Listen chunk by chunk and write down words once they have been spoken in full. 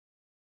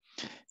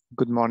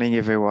Good morning,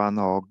 everyone,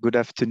 or good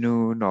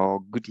afternoon, or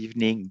good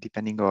evening,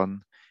 depending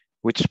on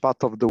which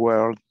part of the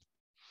world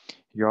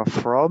you're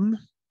from.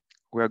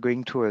 We're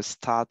going to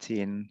start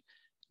in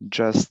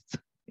just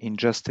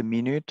a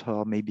minute,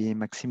 or maybe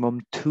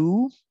maximum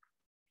 2.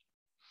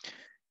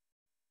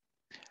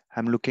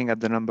 I'm looking at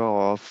the number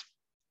of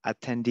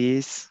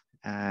attendees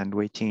and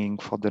waiting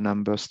for the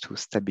numbers to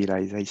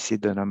stabilize. I see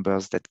the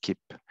numbers that keep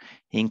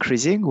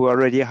increasing. We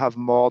already have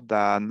more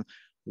than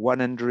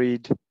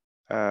 100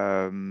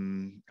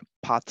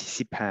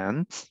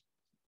 participants.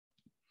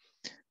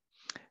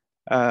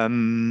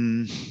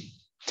 So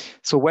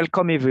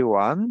welcome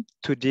everyone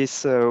to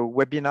this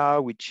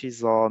webinar, which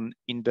is on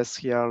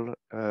industrial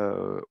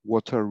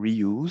water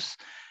reuse.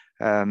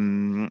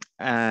 And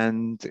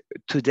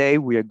today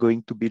we are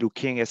going to be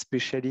looking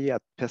especially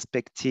at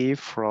perspective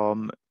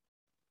from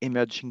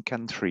emerging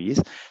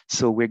countries.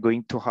 So we're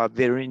going to have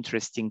very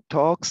interesting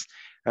talks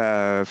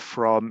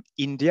from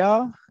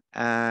India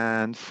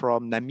and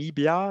from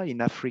Namibia in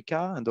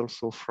Africa, and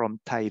also from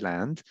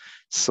Thailand.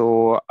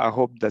 So I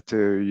hope that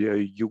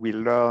you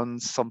will learn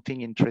something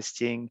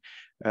interesting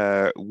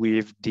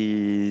with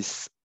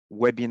this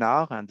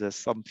webinar, and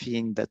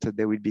something that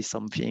there will be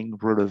something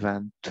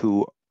relevant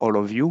to all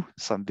of you.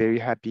 So I'm very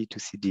happy to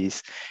see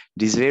this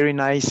very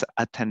nice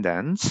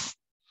attendance.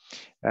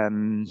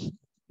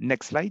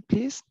 Next slide,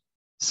 please.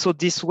 So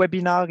this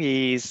webinar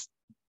is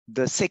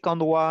the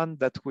second one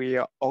that we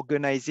are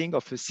organizing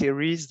of a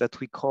series that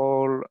we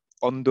call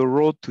On the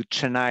Road to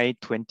Chennai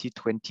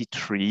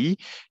 2023.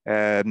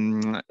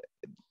 The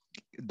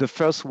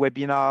first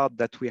webinar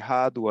that we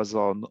had was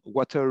on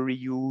water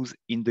reuse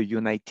in the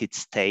United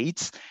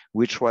States,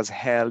 which was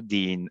held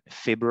in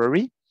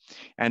February.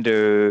 And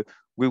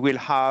we will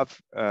have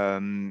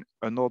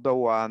another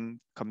one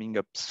coming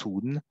up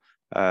soon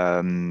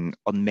on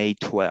May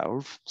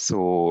 12th.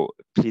 So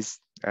please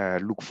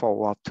look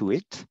forward to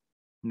it.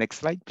 Next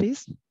slide,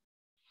 please.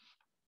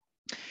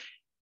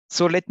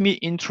 So let me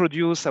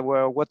introduce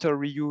our water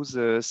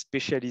reuse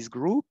specialist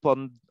group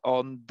on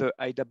the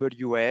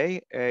IWA.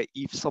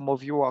 If some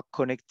of you are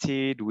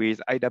connected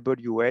with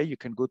IWA, you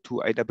can go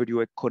to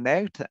IWA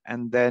Connect,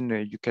 and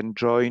then you can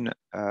join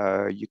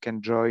our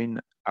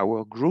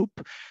group.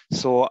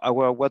 So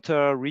our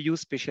water reuse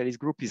specialist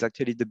group is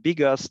actually the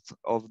biggest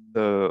of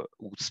the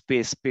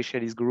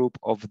specialist group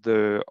of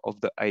the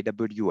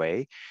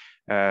IWA.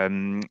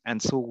 And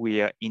so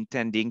we are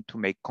intending to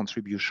make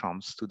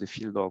contributions to the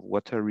field of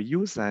water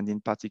reuse, and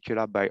in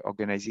particular by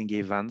organizing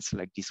events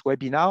like this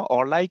webinar,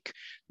 or like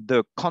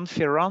the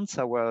conference,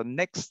 our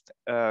next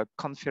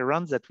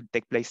conference that will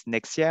take place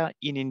next year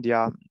in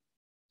India.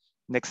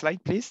 Next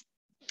slide, please.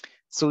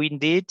 So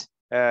indeed,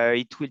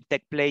 it will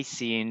take place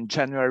in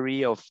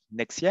January of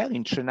next year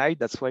in Chennai.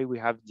 That's why we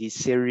have this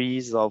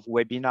series of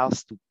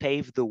webinars to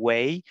pave the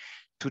way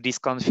to this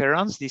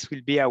conference. This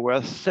will be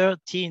our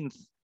 13th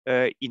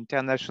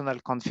international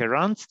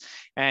conference.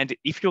 And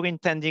if you're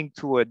intending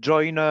to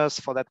join us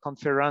for that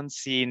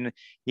conference in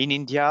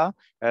India,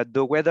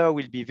 the weather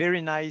will be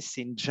very nice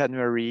in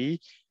January.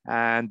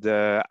 And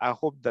I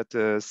hope that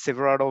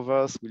several of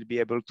us will be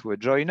able to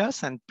join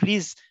us. And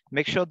please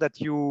make sure that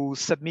you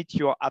submit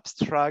your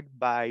abstract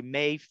by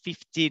May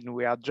 15.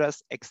 We are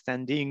just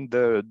extending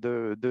the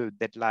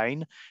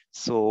deadline.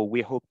 So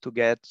we hope to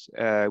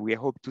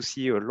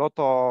see a lot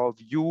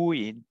of you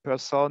in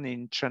person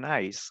in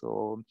Chennai.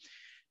 So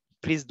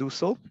please do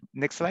so.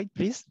 Next slide,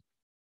 please.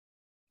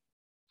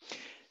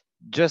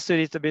 Just a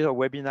little bit of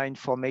webinar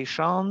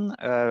information.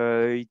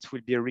 It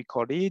will be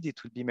recorded.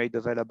 It will be made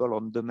available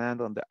on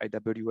demand on the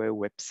IWA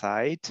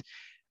website.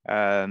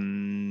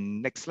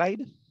 Next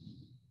slide.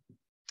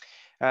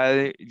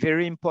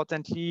 Very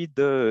importantly,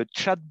 the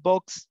chat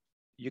box,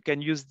 you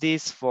can use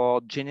this for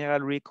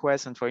general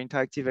requests and for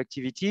interactive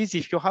activities.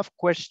 If you have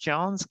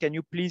questions, can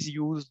you please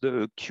use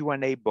the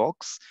Q&A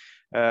box?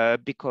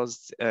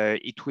 Because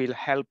it will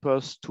help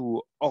us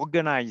to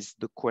organize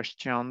the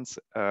questions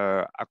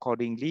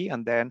accordingly.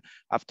 And then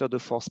after the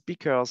 4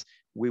 speakers,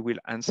 we will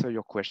answer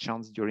your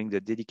questions during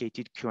the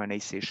dedicated Q&A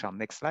session.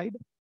 Next slide.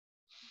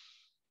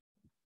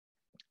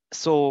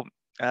 So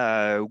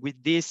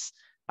with this,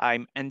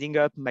 I'm ending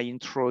up my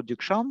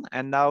introduction.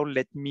 And now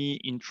let me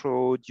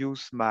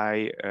introduce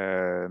my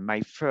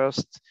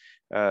first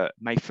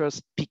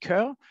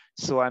speaker.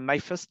 So my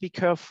first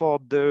speaker for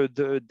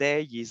the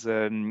day is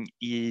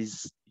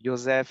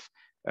Joseph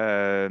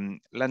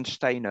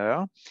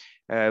Landsteiner,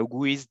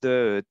 who is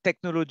the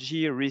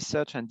Technology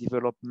Research and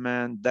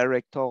Development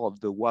Director of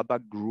the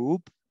WABAC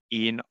Group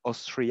in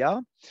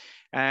Austria.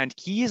 And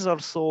he is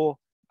also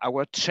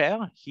our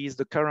chair. He is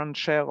the current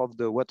chair of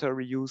the Water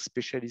Reuse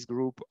Specialist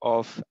Group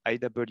of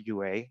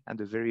IWA and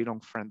a very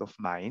long friend of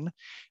mine.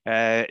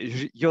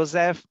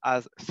 Joseph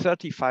has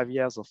 35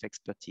 years of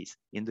expertise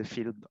in the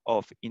field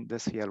of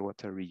industrial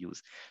water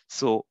reuse.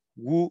 So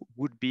who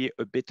would be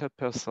a better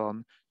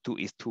person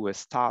to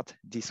start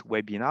this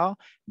webinar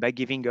by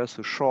giving us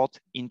a short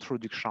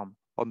introduction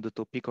on the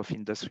topic of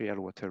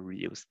industrial water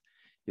reuse.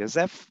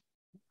 Joseph,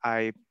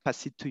 I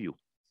pass it to you.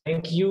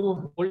 Thank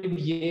you,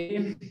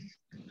 Olivier.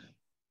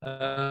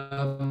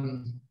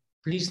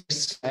 Please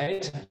next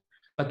slide.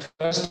 But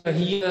first, we're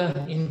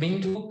here in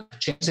Windhoek,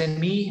 James and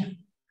me.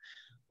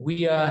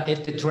 We are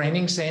at the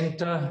training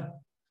center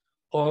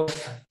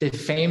of the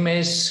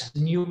famous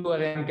New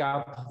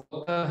Gap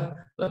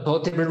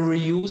potable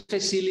reuse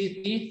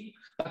facility.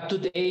 But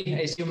today,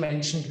 as you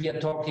mentioned, we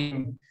are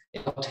talking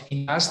about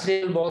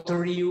industrial water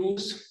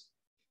reuse.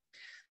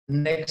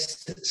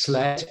 Next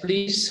slide,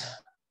 please.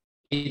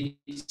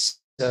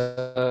 It's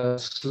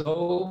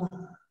slow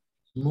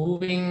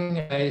moving.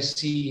 I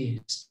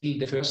see still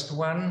the first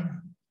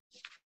one.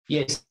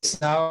 Yes,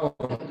 now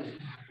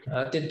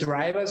the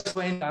drivers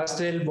for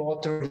industrial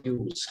water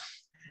use.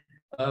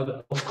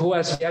 Of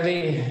course,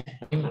 very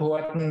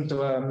important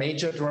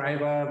major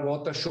driver,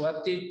 water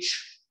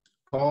shortage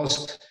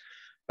caused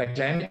by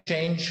climate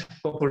change,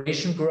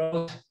 population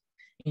growth,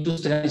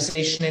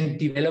 industrialization and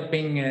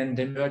developing and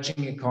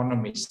emerging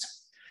economies.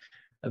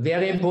 A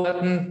very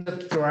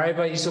important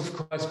driver is, of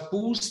course,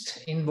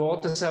 boost in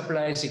water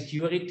supply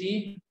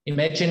security.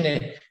 Imagine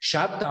a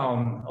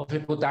shutdown of a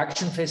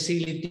production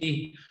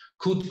facility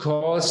could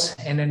cause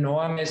an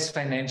enormous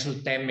financial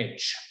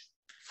damage.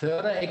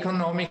 Further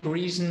economic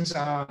reasons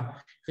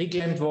are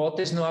reclaimed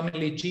water is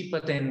normally cheaper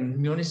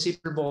than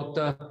municipal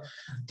water.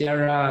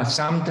 There are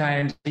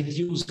sometimes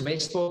reduced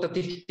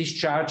wastewater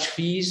discharge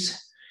fees,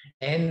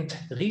 and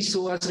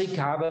resource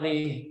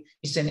recovery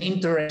is an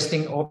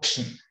interesting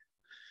option.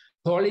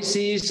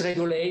 Policies,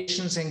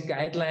 regulations, and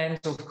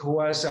guidelines, of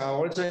course, are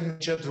also a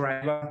major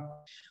driver.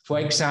 For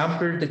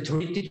example, the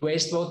treated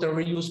wastewater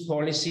reuse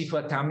policy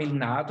for Tamil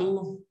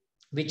Nadu,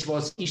 which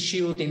was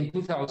issued in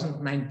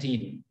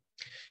 2019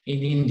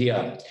 in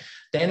India.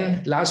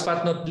 Then, last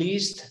but not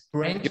least,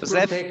 brand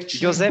protection.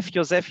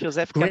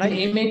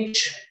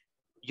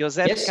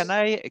 Joseph,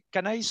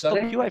 can I stop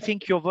you? I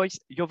think your voice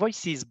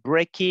is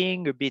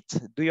breaking a bit.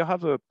 Do you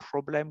have a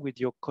problem with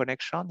your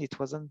connection? It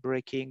wasn't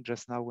breaking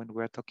just now when we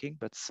were talking,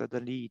 but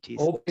suddenly it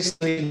is.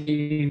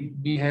 Obviously,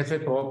 we have a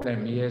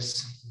problem,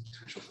 yes.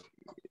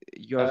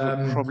 You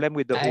have a problem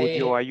with the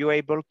audio. Are you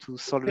able to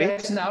solve it?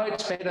 Yes, now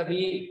it's better.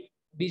 We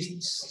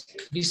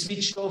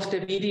switched off the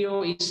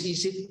video.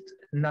 Is it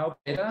now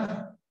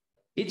better?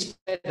 It's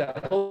better.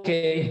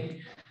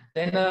 Okay.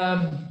 Then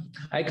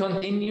I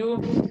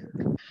continue.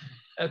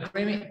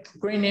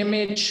 Green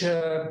image,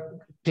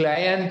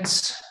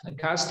 clients,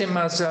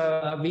 customers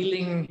are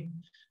willing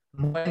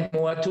more and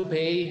more to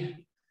pay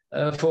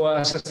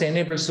for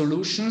sustainable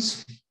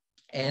solutions.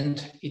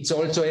 And it's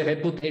also a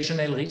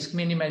reputational risk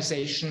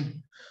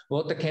minimization.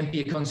 Water can be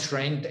a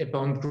constraint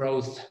upon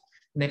growth.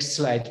 Next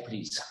slide,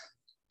 please.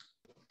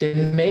 The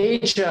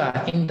major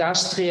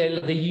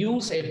industrial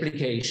reuse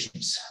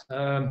applications,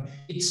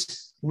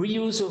 it's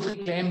reuse of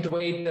reclaimed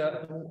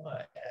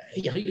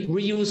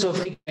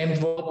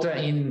water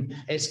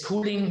as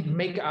cooling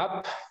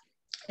makeup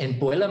and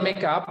boiler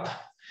makeup,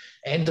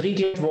 and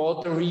reclaimed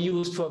water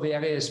reused for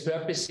various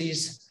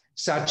purposes,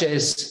 such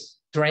as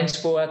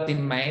transport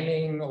in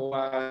mining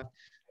or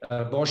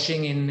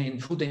washing in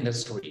food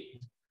industry.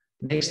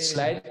 Next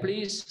slide,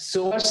 please.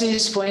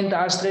 Sources for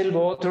industrial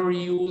water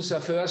reuse are,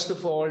 first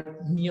of all,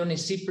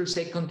 municipal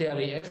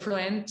secondary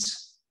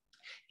effluents.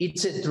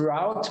 It's a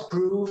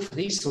drought-proof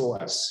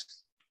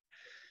resource.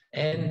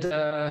 And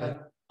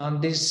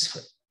on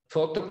this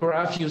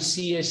photograph, you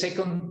see a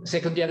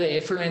secondary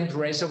effluent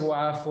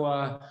reservoir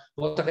for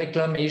water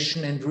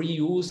reclamation and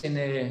reuse in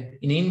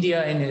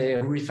India, in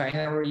a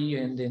refinery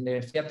and in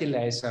a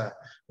fertilizer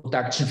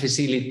production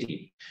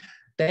facility.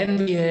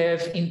 Then we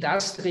have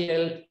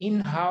industrial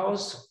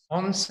in-house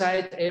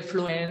on-site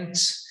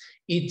effluents.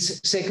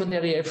 It's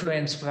secondary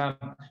effluents from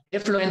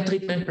effluent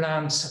treatment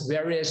plants,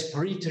 various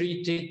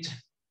pre-treated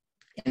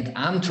and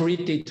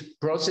untreated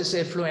process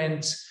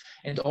effluents,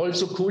 and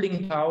also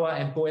cooling tower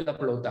and boiler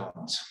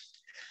blowdowns.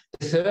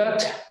 The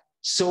third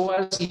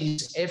source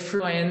is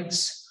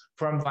effluents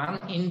from one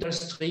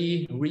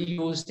industry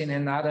reused in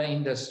another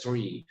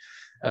industry.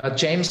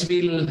 James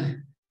will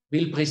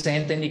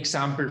present an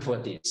example for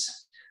this.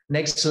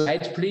 Next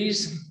slide,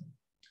 please.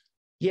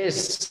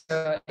 Yes,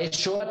 a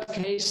short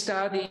case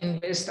study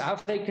in West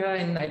Africa,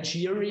 in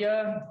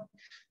Nigeria.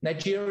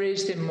 Nigeria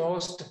is the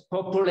most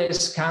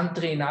populous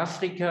country in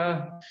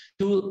Africa,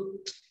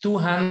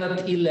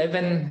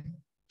 211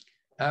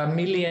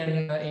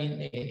 million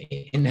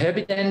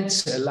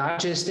inhabitants,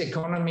 largest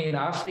economy in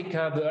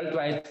Africa,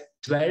 worldwide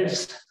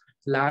 12th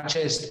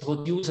largest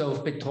producer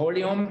of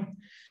petroleum.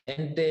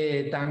 And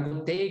the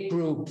Dangote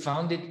Group,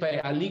 founded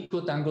by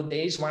Aliko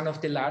Dangote, is one of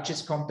the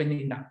largest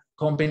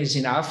companies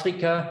in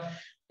Africa.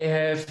 They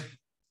have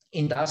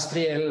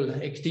industrial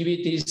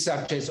activities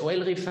such as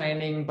oil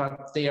refining,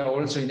 but they are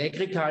also in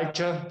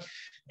agriculture.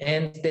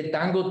 And the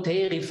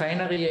Dangote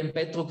refinery and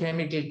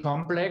petrochemical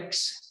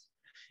complex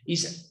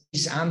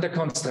is under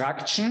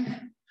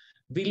construction,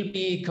 will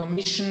be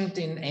commissioned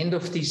in end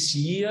of this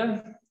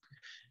year.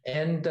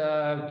 And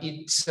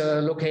it's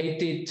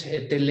located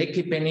at the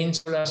Lekki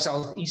Peninsula,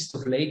 southeast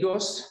of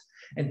Lagos.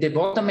 And the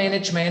water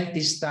management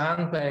is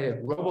done by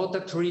raw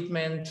water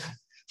treatment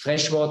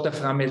fresh water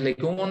from a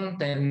lagoon,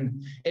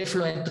 then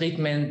effluent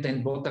treatment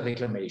and water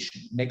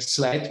reclamation. Next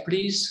slide,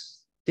 please.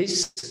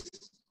 This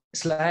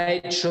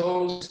slide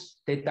shows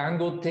the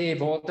Dangote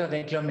water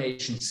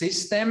reclamation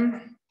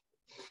system.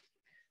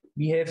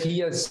 We have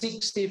here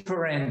 6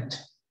 different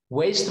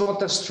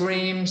wastewater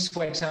streams,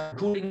 for example,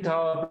 cooling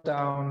tower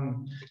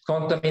down,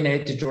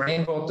 contaminated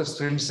rainwater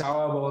streams,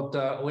 sour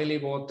water, oily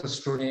water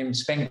streams,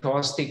 spent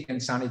caustic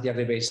and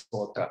sanitary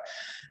wastewater.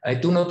 I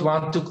do not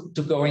want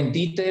to go in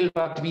detail,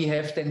 but we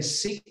have then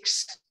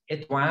 6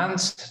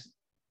 advanced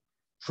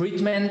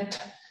treatment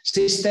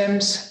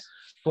systems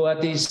for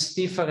these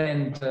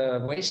different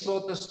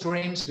wastewater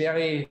streams,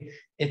 very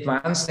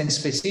advanced and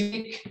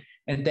specific.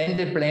 And then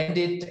the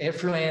blended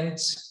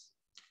effluents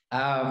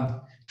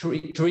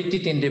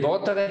treated in the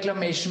water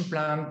reclamation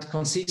plant,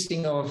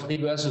 consisting of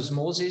reverse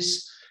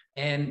osmosis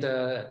and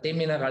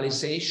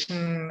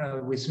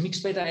demineralization with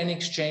mixed bed ion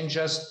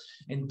exchangers.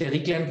 And the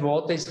reclaimed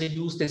water is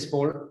reused as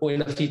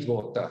boiler feed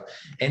water.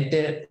 And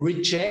the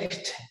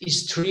reject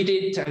is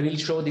treated, I will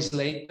show this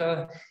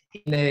later,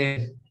 in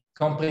a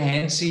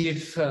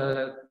comprehensive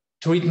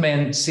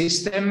treatment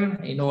system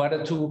in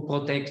order to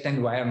protect the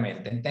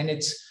environment. And then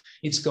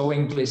it's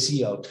going to a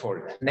sea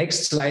outfall.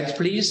 Next slide,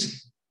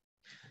 please.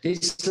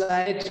 This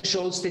slide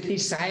shows the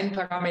design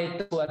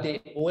parameter for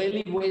the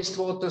oily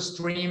wastewater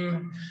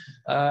stream.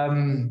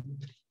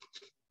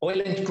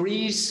 Oil and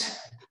grease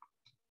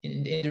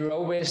in the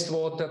raw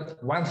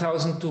wastewater,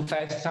 1,000 to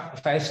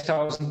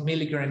 5,000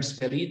 milligrams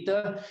per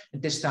liter.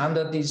 And the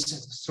standard is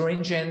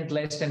stringent,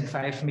 less than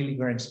 5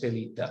 milligrams per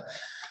liter.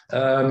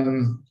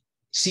 COD,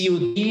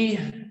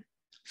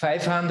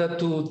 500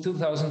 to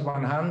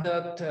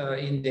 2,100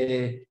 in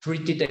the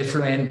treated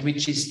effluent,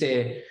 which is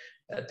the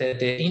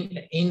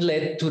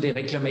inlet to the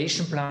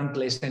reclamation plant,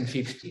 less than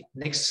 50.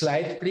 Next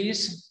slide,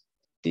 please.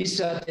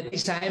 These are the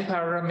design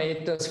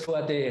parameters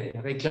for the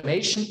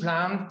reclamation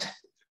plant.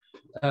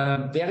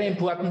 Very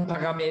important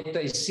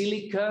parameter is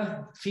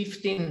silica,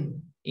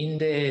 15 in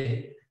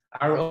the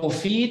RO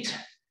feed,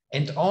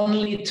 and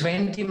only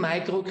 20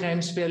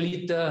 micrograms per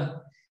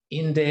liter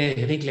in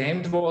the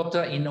reclaimed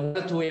water in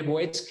order to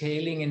avoid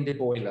scaling in the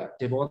boiler.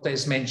 The water,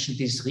 as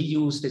mentioned, is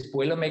reused as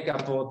boiler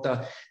makeup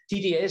water.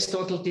 TDS,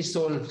 total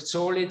dissolved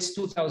solids,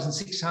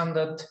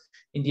 2,600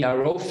 in the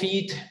RO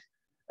feed,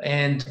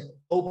 and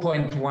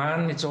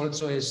 0.1, it's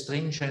also a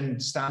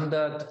stringent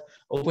standard,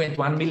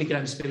 0.1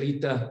 milligrams per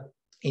liter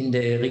in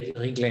the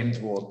reclaimed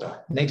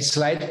water. Next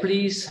slide,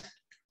 please.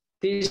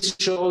 This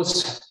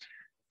shows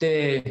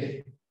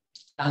the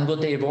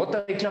Dangote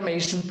water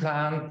reclamation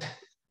plant.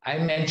 I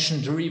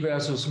mentioned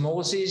reverse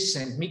osmosis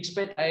and mixed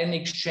bed ion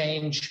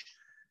exchange.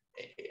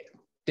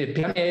 The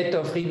permeate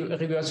of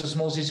reverse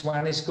osmosis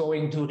 1 is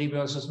going to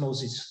reverse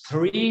osmosis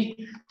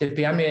 3. The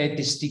permeate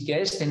is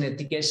degassed in a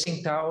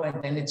degassing tower,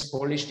 and then it's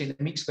polished in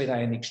a mixed bed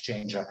ion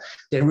exchanger.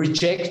 The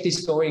reject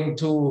is going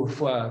to,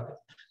 for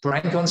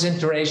brine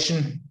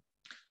concentration,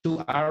 to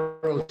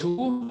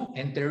RO2,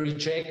 and the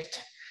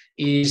reject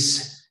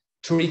is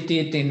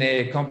treated in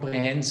a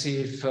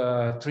comprehensive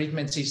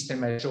treatment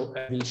system. I will show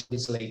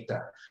this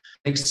later.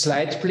 Next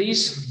slide,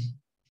 please.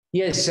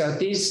 Yes,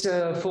 this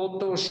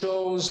photo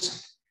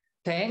shows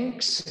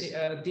tanks.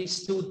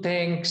 These 2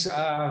 tanks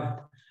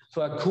are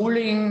for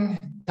cooling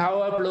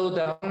tower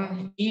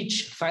blowdown,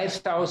 each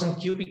 5,000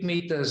 cubic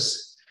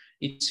meters.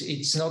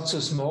 It's not so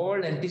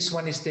small. And this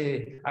one is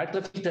the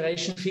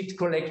ultrafiltration feed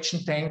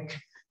collection tank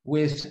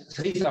with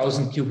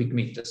 3,000 cubic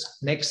meters.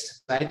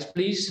 Next slide,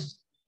 please.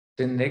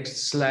 The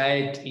next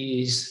slide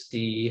is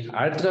the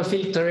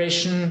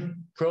ultrafiltration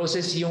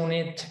process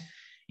unit.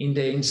 In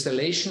the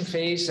installation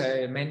phase,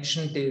 I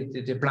mentioned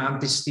the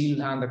plant is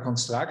still under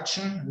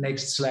construction.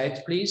 Next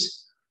slide,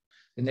 please.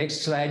 The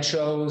next slide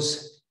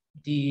shows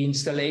the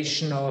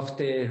installation of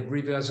the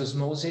reverse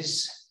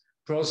osmosis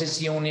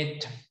process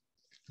unit.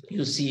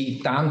 You see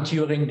it done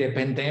during the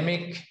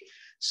pandemic.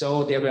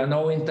 So there were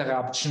no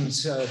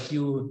interruptions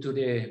due to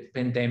the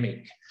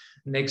pandemic.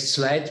 Next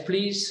slide,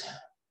 please.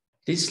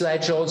 This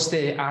slide shows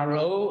the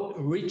RO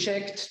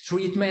reject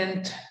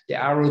treatment. The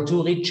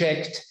RO2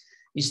 reject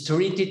is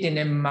treated in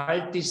a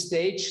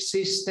multi-stage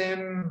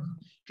system: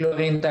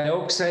 chlorine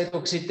dioxide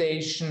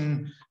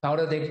oxidation,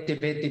 powdered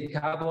activated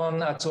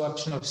carbon,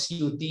 absorption of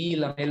COD,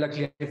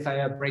 lamellar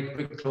clarifier,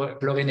 breakaway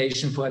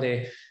chlorination for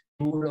the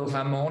removal of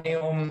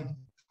ammonium,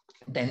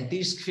 then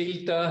disc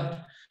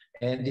filter,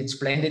 and it's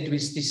blended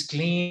with this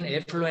clean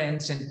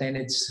effluents, and then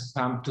it's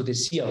pumped to the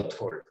sea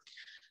outfall.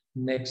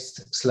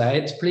 Next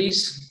slide,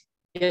 please.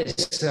 Yes,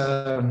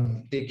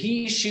 the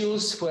key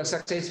issues for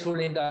successful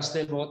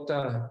industrial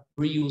water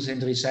reuse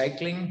and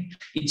recycling.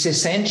 It's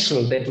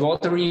essential that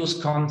water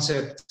reuse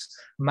concepts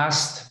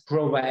must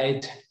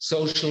provide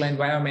social,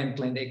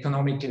 environmental, and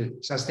economical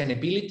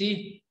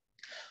sustainability.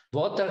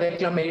 Water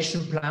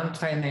reclamation plant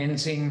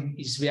financing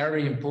is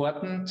very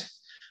important,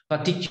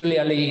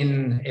 particularly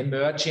in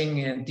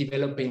emerging and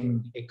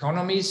developing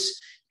economies.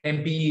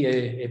 Can be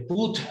a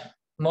BOOT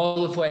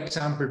model, for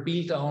example,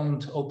 built,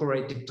 owned,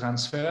 operated,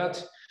 transferred.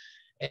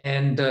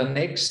 And the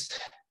next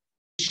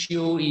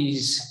issue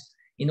is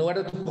In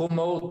order to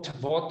promote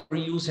water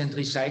reuse and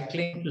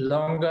recycling,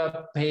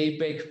 longer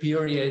payback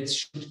periods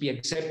should be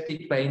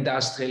accepted by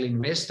industrial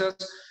investors,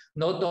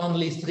 not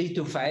only 3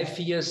 to 5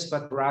 years,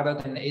 but rather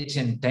than 8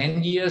 and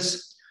 10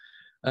 years.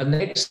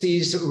 Next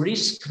is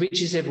risk,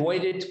 which is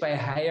avoided by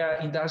higher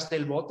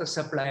industrial water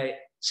supply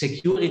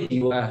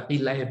security or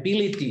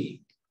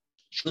reliability.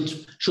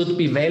 Should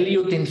be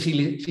valued in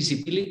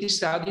feasibility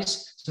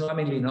studies. It's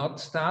normally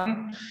not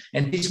done,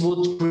 and this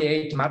would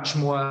create much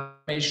more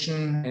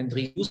reclamation and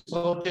reuse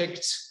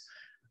projects.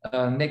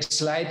 Next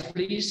slide,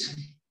 please.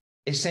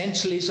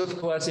 Essentially is, of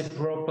course, a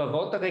proper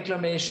water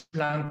reclamation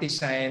plant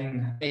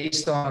design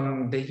based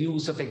on the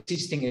use of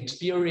existing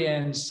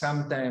experience.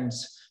 Sometimes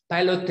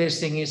pilot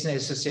testing is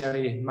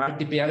necessary.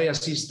 Multi-barrier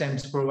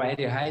systems provide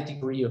a high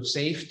degree of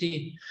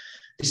safety.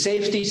 The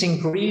safety is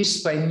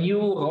increased by new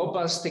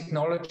robust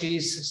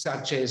technologies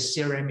such as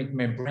ceramic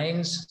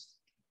membranes,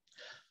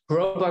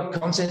 proper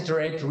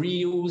concentrate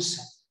reuse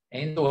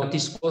and/or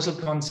disposal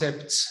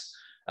concepts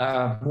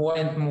are more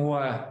and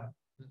more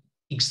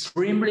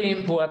extremely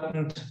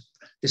important.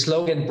 The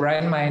slogan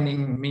brine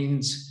mining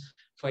means,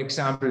 for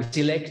example,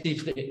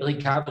 selective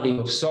recovery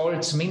of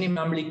salts,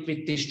 minimum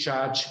liquid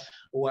discharge,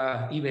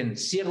 or even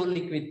zero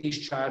liquid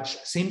discharge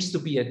seems to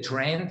be a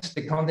trend.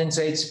 The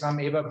condensates from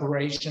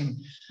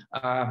evaporation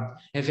have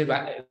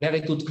a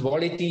very good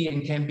quality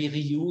and can be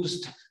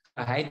reused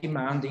for high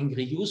demanding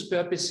reuse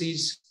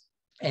purposes.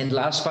 And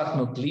last but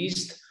not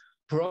least,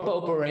 proper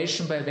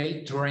operation by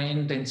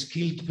well-trained and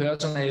skilled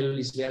personnel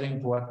is very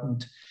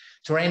important.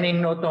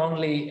 Training not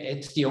only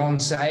at the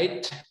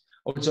on-site,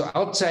 also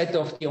outside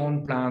of the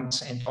own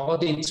plants, and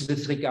audits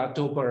with regard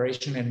to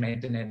operation and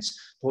maintenance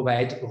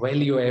provide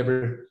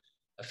valuable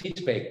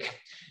feedback.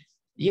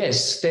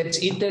 Yes, that's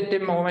it at the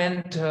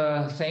moment.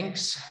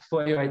 Thanks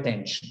for your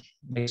attention.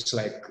 Next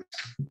slide,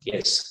 please.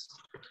 Yes,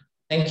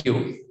 thank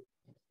you.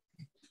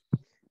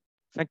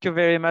 Thank you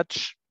very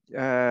much,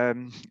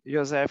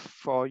 Joseph,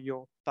 for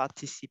your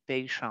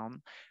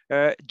participation.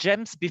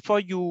 James, before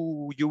you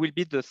will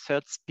be the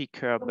third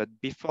speaker, but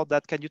before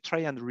that, can you try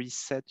and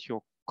reset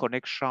your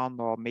connection,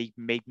 or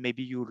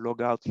maybe you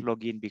log out,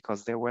 log in,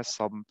 because there were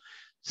some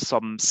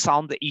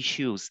sound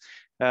issues.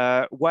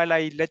 While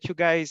I let you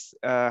guys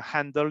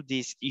handle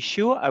this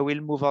issue, I will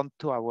move on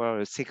to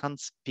our second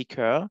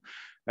speaker,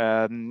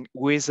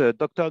 who is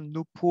Dr.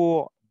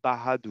 Nupur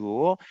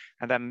Bahadur,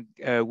 and I'm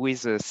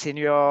with a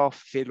senior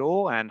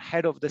fellow and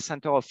head of the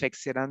Center of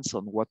Excellence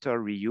on Water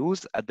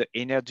Reuse at the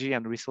Energy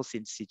and Resource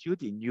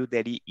Institute in New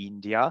Delhi,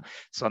 India.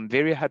 So I'm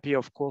very happy,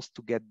 of course,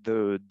 to get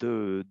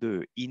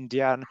the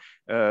Indian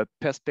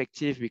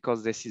perspective,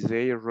 because this is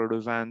very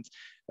relevant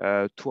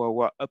to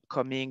our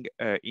upcoming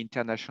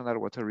International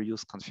Water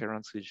Reuse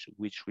Conference,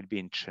 which will be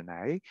in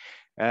Chennai.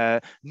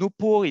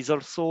 Nupur is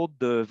also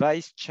the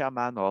vice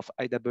chairman of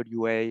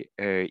IWA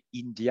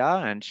India,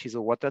 and she's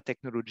a water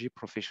technology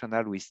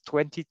professional with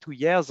 22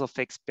 years of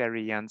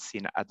experience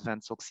in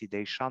advanced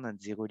oxidation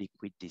and zero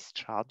liquid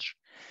discharge.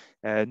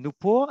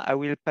 Nupur, I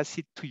will pass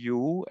it to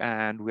you,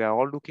 and we are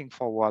all looking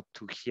forward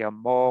to hear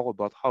more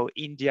about how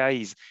India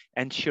is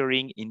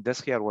ensuring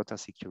industrial water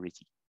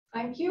security.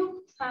 Thank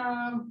you,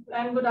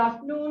 and good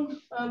afternoon,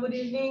 good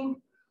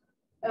evening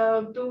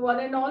to one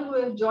and all who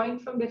have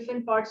joined from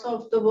different parts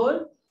of the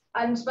world.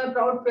 And it's my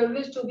proud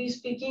privilege to be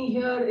speaking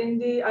here in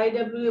the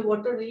IWA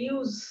Water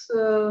Reuse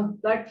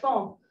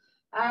platform.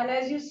 And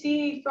as you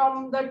see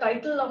from the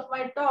title of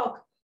my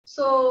talk,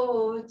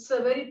 so it's a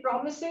very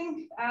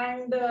promising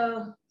and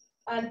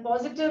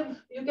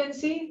positive. You can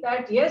see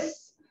that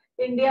yes,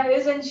 India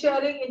is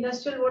ensuring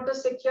industrial water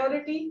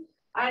security,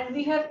 and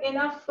we have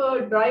enough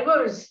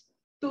drivers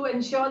to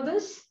ensure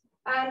this.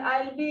 And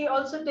I'll be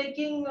also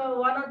taking 1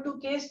 or 2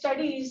 case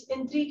studies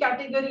in 3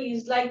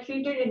 categories, like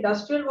treated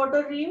industrial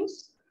water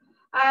reuse,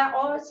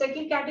 or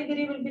second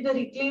category will be the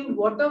reclaimed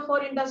water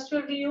for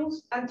industrial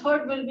reuse, and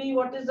third will be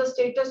what is the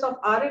status of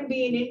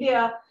R&D in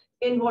India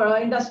in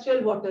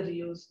industrial water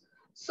reuse.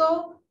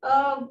 So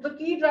the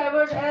key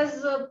drivers,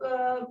 as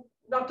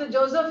Dr.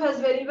 Joseph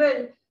has very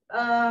well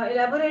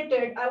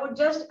elaborated, I would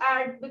just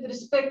add with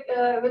respect,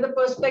 with a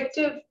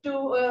perspective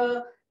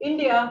to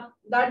India,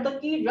 that the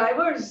key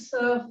drivers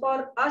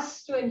for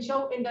us to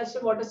ensure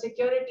industrial water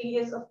security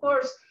is, of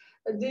course,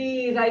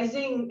 the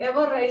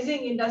ever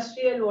rising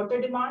industrial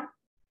water demand.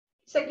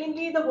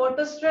 Secondly, the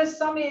water stress.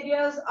 Some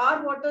areas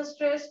are water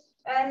stressed,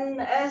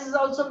 and as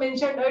also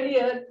mentioned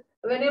earlier,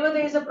 whenever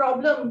there is a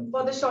problem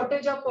for the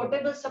shortage of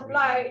potable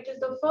supply, it is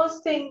the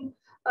first thing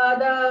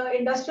the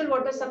industrial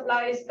water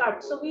supply is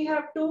cut. So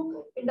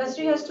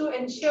industry has to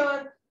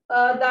ensure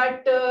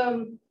that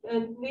the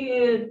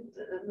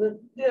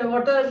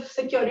water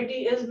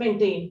security is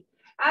maintained.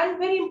 And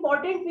very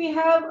important, we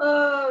have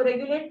a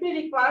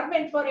regulatory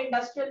requirement for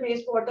industrial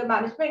wastewater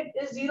management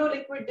is zero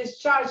liquid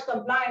discharge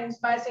compliance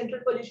by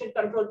Central Pollution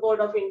Control Board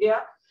of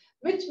India,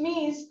 which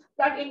means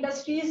that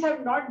industries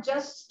have not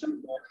just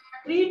to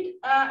treat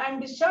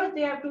and discharge,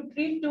 they have to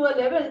treat to a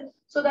level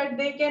so that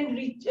they can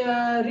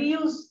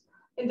reuse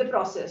in the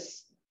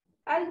process.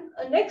 And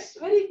next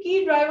very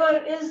key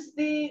driver is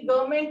the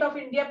Government of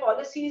India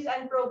policies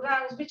and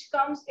programs, which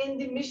comes in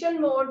the mission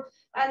mode,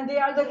 and they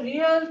are the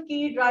real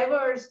key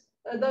drivers.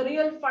 The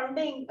real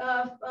funding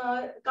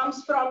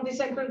comes from the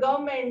central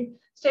government,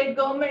 state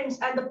governments,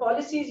 and the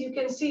policies you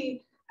can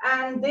see,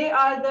 and they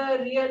are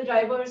the real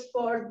drivers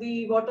for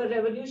the water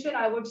revolution,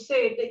 I would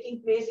say,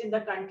 taking place in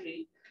the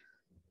country.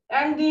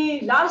 And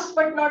the last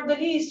but not the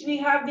least, we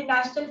have the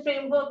National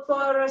Framework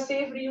for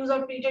Safe Reuse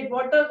of Treated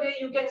Water, where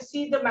you can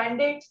see the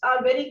mandates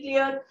are very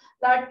clear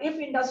that if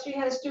industry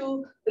has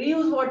to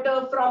reuse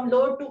water from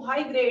low to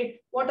high grade,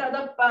 what are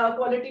the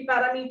quality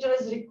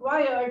parameters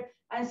required?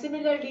 And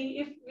similarly,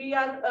 if we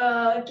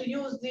are to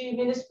use the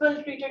municipal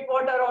treated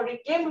water or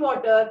reclaimed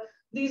water,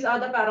 these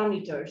are the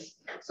parameters.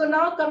 So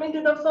now coming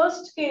to the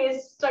first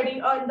case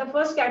study, or in the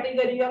first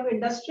category of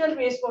industrial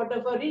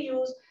wastewater for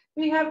reuse,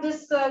 we have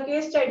this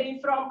case study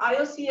from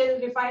IOCL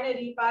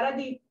refinery,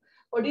 Paradeep,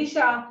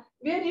 Odisha,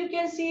 where you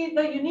can see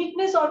the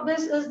uniqueness of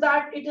this is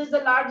that it is the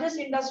largest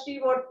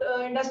industrial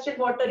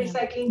water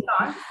recycling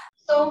plant.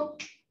 So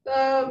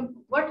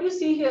what you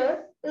see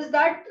here is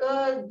that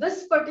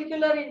this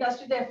particular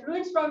industry, the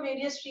effluents from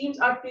various streams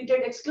are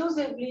treated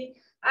exclusively,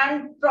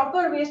 and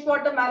proper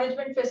wastewater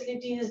management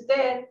facility is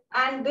there,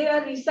 and they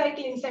are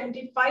recycling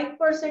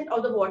 75%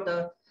 of the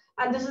water.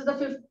 And this is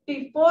the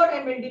 54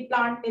 MLD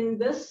plant in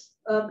this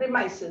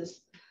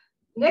premises.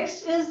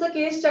 Next is the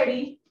case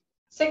study.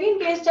 Second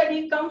case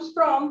study comes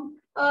from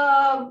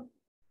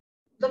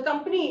the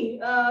company,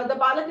 the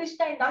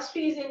Balakrishna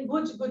Industries in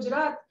Bhuj,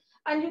 Gujarat.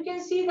 And you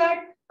can see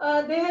that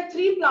they have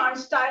 3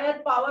 plants,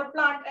 tire, power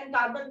plant, and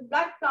carbon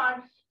black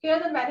plant. Here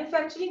the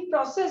manufacturing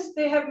process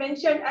they have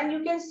mentioned, and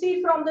you can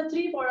see from the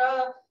 3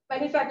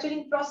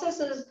 manufacturing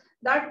processes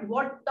that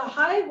what the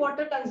high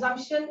water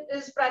consumption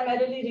is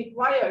primarily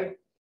required.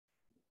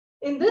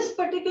 In this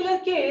particular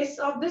case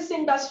of this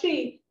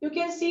industry, you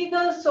can see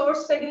the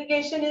source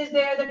segregation is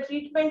there, the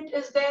treatment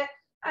is there,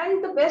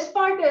 and the best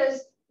part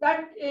is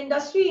that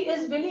industry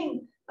is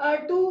willing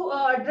to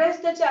address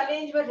the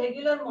challenge with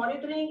regular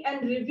monitoring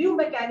and review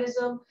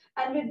mechanism.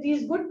 And with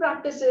these good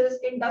practices,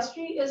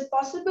 industry is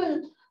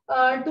possible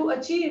to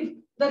achieve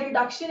the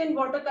reduction in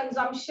water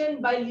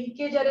consumption by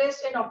leakage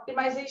arrest and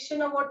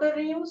optimization of water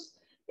reuse.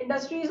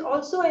 Industry is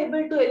also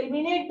able to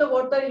eliminate the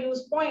water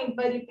use point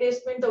by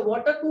replacement of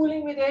water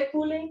cooling with air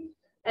cooling,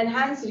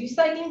 enhance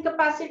recycling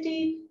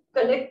capacity,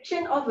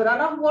 collection of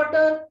runoff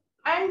water,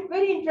 and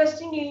very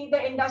interestingly,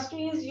 the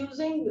industry is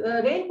using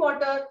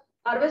rainwater,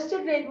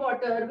 harvested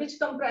rainwater, which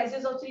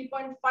comprises of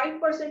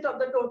 3.5% of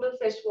the total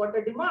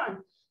freshwater demand.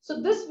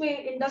 So this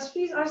way,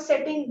 industries are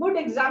setting good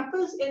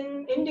examples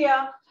in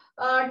India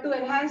to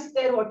enhance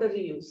their water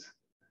reuse.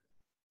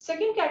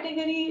 Second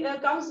category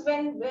comes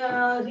when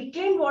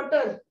reclaimed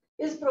water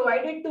is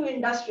provided to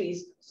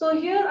industries. So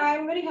here I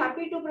am very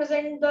happy to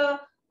present the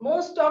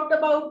most talked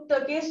about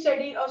case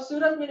study of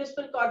Surat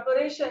Municipal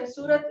Corporation.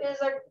 Surat is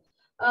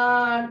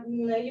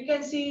you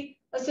can see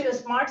a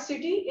smart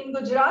city in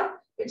Gujarat.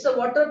 It's a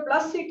water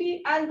plus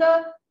city, and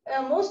the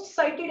most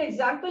cited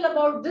example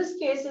about this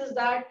case is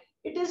that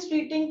it is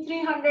treating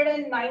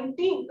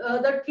 319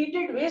 the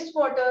treated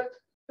wastewater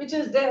which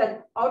is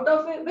there, out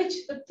of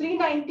which the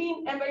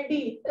 319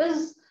 MLD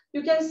is,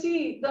 you can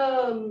see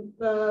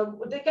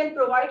they can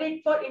provide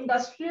it for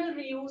industrial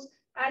reuse,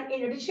 and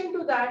in addition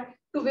to that,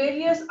 to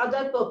various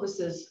other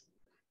purposes.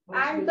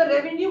 And the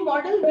revenue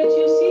model which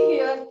you see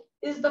here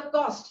is the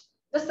cost.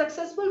 The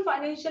successful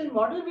financial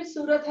model which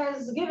Surat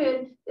has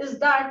given is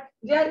that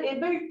they are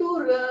able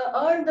to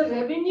earn the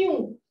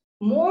revenue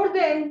more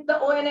than the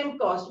O&M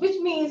cost, which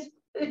means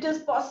it is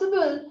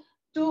possible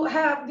to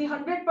have the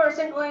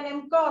 100%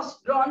 O&M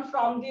cost drawn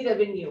from the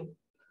revenue.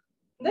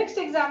 Next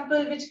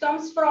example, which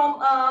comes from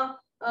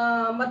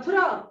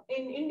Mathura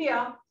in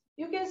India,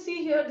 you can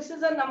see here, this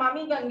is a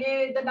Namami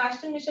Gange, the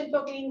National Mission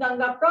for Clean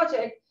Ganga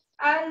project.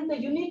 And the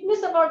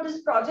uniqueness about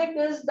this project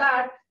is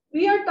that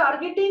we are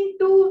targeting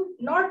to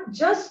not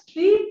just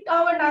treat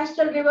our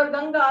national river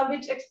Ganga,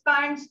 which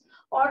expands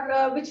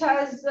or which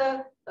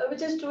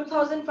is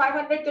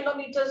 2,500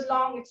 kilometers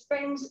long,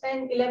 expands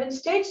in 11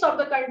 states of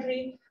the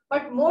country.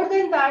 But more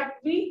than that,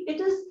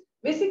 it is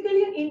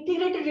basically an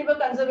integrated river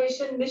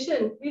conservation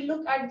mission. We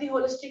look at the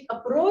holistic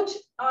approach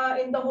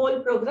in the whole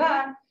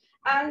program.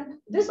 And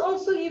this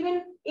also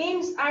even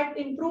aims at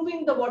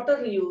improving the water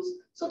reuse.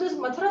 So this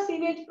Mathura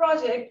sewage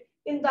project,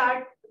 in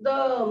that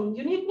the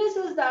uniqueness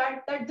is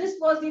that this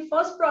was the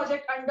first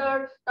project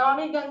under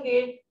Namami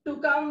Gange to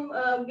come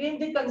gain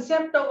the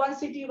concept of one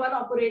city, one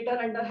operator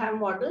under HAM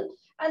model.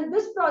 And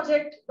this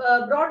project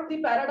brought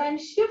the paradigm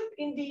shift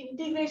in the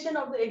integration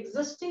of the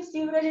existing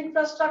sewerage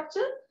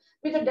infrastructure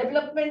with the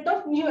development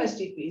of new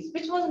STPs,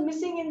 which was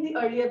missing in the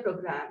earlier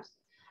programs.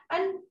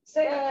 And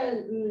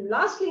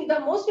lastly, the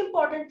most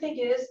important thing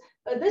is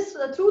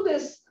through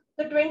this,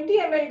 the 20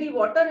 MLD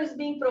water is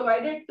being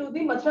provided to the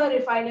Mathura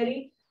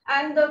refinery,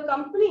 and the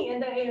company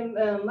and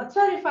the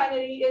Mathura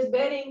refinery is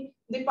bearing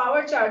the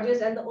power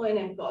charges and the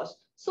O&M cost.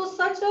 So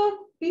such a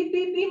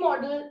PPP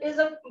model is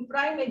a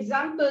prime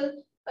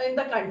example in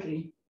the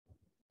country.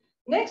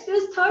 Next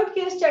is third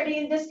case study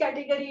in this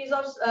category is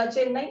of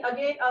Chennai.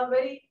 Again, a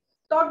very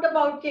talked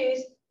about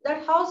case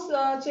that how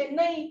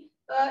Chennai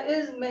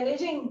is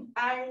managing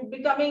and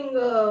becoming,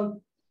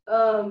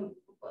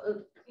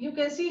 you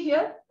can see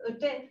here,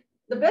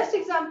 the best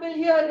example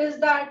here is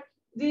that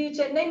the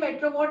Chennai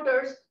Metro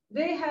Waters,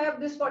 they have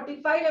this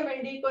 45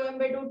 MND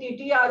Coimbatore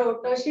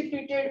TTRO, tertiary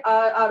treated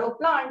RO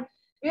plant,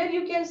 where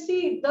you can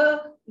see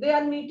they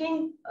are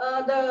meeting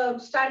the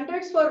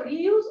standards for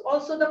reuse,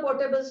 also the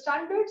potable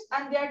standards,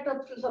 and they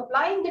are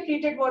supplying the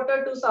treated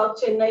water to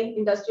South Chennai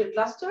industrial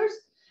clusters.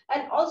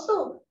 And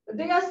also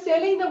they are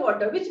selling the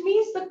water, which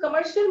means the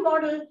commercial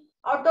model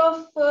out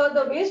of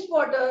the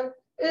wastewater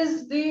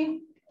is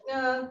the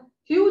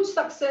huge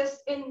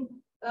success in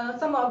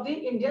some of the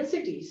Indian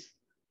cities.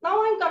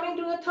 Now I'm coming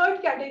to the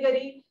third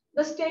category,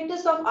 the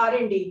status of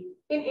R&D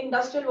in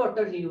industrial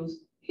water reuse.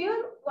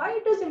 Here, why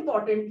it is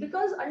important?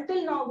 Because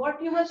until now,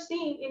 what you have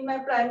seen in my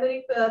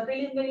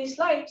preliminary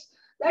slides,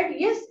 that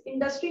yes,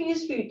 industry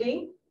is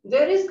treating,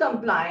 there is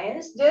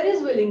compliance, there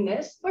is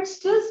willingness, but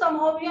still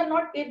somehow we are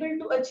not able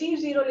to achieve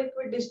zero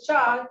liquid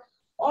discharge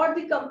or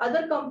the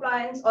other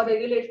compliance or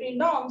regulatory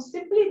norms,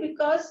 simply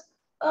because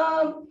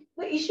the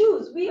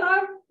issues we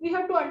have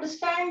to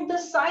understand the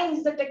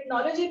science, the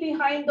technology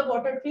behind the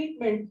water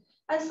treatment,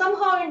 and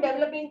somehow in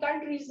developing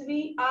countries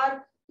we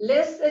are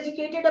less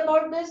educated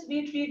about this.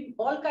 We treat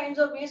all kinds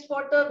of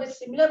wastewater with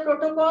similar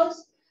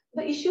protocols.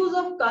 The issues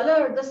of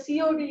color, the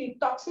COD,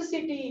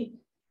 toxicity,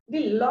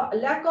 the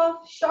lack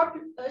of shock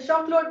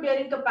load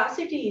bearing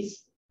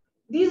capacities,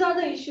 these are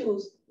the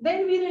issues.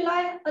 Then we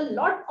rely a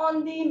lot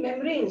on the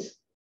membranes.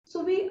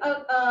 So we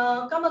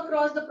come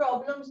across the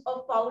problems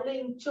of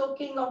fouling,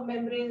 choking of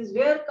membranes.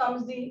 Where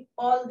comes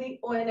all the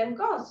O&M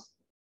costs?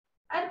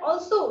 And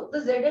also the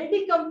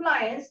ZLD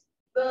compliance,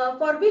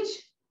 for which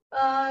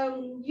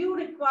you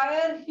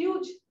require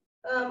huge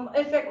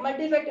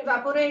multi-effect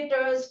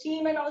evaporators,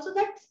 steam, and also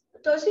that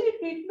tertiary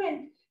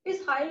treatment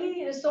is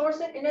highly resource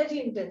and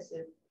energy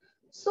intensive.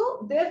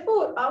 So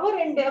therefore, our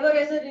endeavor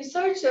as a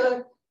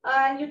researcher,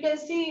 and you can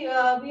see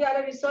we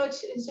are a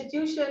research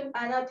institution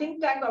and a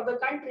think tank of the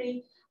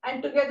country,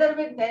 and together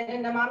with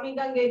Namami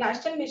Gange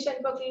National Mission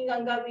for Clean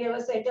Ganga, we have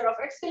a center of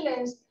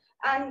excellence,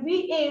 and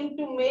we aim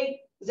to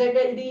make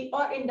ZLD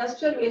or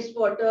industrial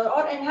wastewater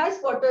or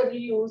enhanced water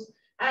reuse,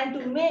 and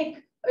to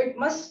make it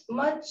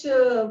much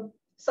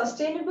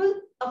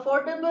sustainable,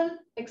 affordable,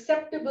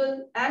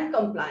 acceptable, and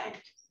compliant.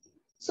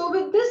 So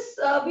with this,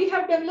 we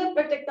have developed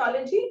a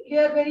technology.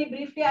 Here, very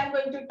briefly, I'm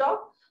going to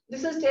talk.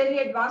 This is very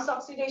advanced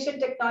oxidation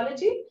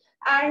technology.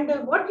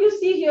 And what you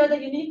see here,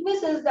 the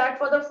uniqueness is that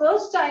for the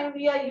first time,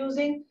 we are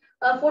using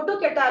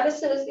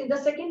photocatalysis in the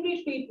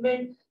secondary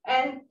treatment.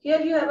 And here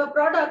you have a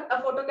product,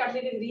 a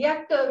photocatalytic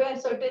reactor, where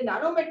certain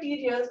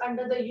nanomaterials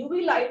under the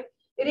UV light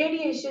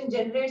irradiation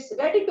generates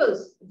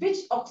radicals, which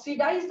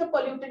oxidize the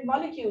pollutant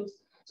molecules.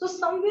 So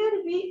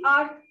somewhere we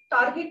are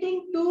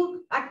targeting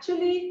to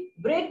actually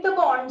break the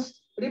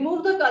bonds,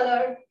 remove the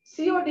color,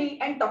 COD,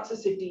 and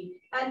toxicity.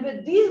 And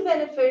with these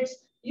benefits,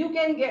 you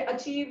can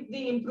achieve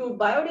the improved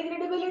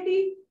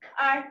biodegradability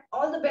and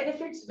all the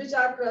benefits which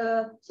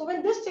are, so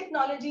when this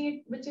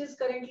technology, which is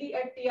currently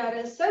at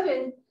TRL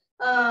 7,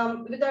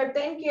 with our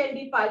 10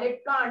 KLD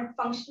pilot plant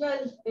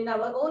functional in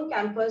our own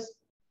campus,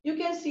 you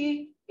can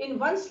see in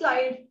one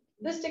slide,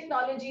 this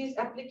technology is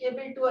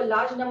applicable to a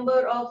large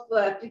number of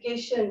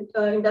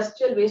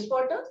industrial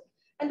wastewaters.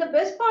 And the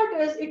best part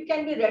is it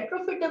can be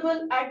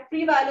retrofittable at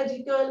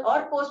pre-biological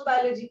or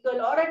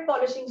post-biological or at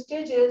polishing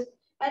stages.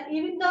 And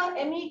even the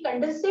ME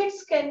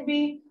condensates can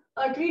be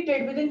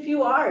treated within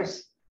few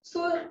hours.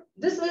 So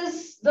this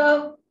is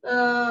the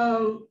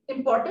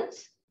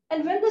importance.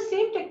 And when the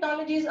same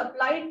technology is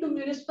applied to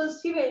municipal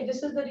sewage,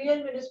 this is the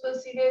real municipal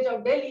sewage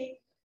of Delhi.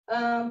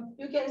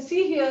 You can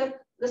see here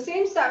the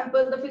same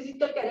sample, the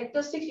physical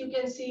characteristics, you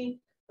can see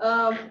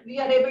we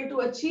are able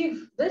to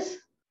achieve this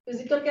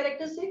physical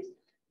characteristics.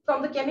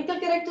 From the chemical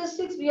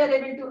characteristics, we are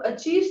able to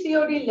achieve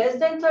COD less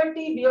than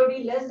 30,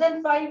 BOD less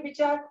than 5,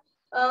 which are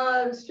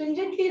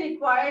stringently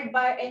required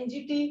by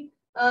NGT,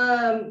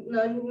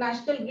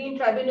 National Green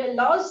Tribunal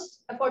laws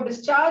for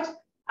discharge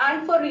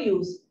and for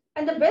reuse.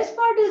 And the best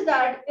part is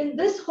that in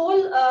this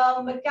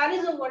whole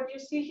mechanism, what you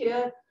see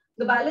here,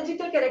 the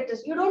biological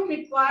characteristics, you don't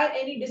require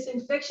any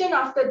disinfection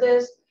after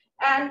this.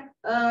 And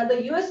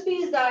the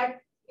USP is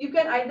that you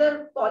can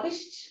either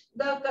polish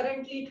the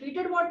currently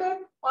treated water,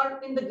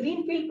 or in the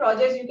greenfield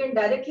projects, you can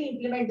directly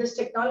implement this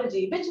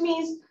technology, which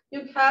means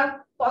you have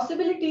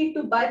possibility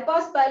to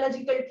bypass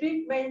biological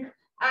treatment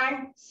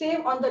and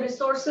save on the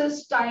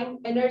resources, time,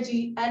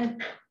 energy,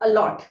 and a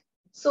lot.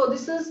 So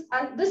this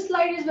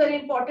slide is very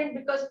important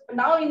because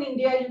now in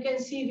India, you can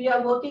see we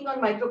are working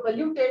on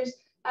micropollutants,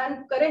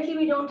 and currently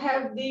we don't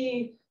have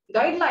the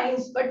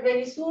guidelines, but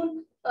very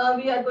soon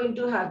we are going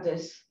to have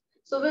this.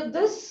 So with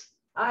this,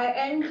 I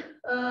end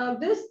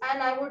this,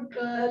 and I would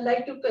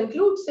like to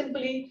conclude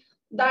simply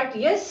that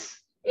yes,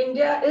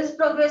 India is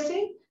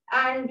progressing,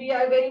 and we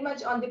are very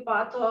much on the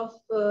path of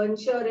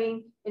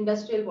ensuring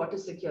industrial water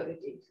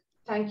security.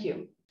 Thank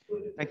you.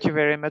 Thank you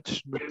very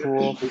much,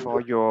 Nupur,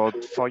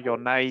 for your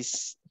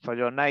nice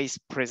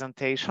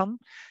presentation.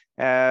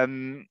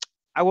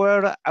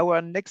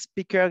 Our next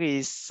speaker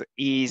is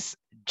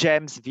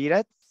James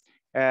Villet,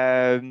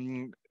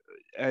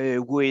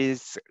 who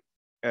is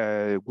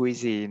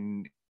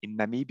in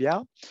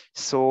Namibia.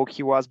 So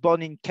he was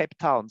born in Cape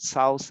Town,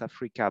 South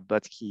Africa,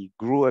 but he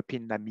grew up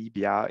in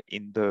Namibia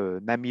in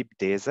the Namib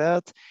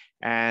Desert.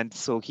 And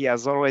so he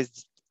has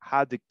always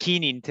had a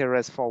keen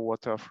interest for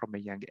water from a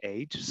young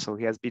age. So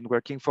he has been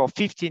working for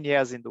 15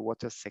 years in the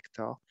water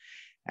sector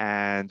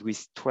and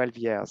with 12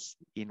 years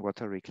in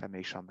water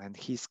reclamation. And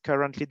he's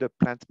currently the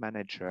plant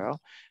manager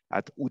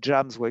at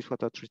Ujam's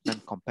wastewater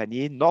treatment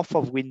company, north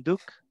of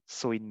Windhoek,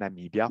 so in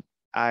Namibia.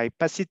 I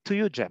pass it to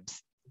you,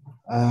 James.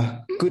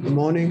 Good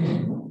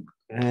morning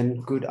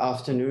and good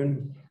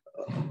afternoon.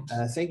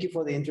 Thank you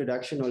for the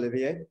introduction,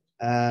 Olivier.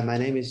 My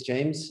name is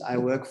James. I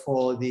work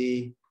for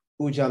the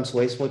Ujam's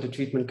wastewater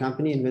treatment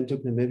company in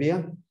Windhoek,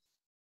 Namibia.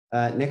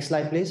 Next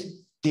slide,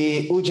 please.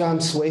 The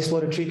Ujam's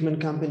wastewater treatment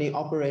company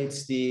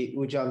operates the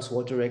Ujam's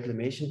water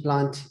reclamation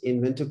plant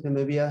in Windhoek,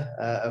 Namibia,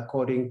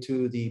 according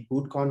to the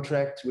boot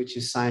contract, which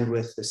is signed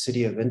with the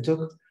city of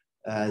Windhoek.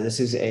 This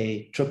is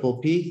a triple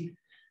P.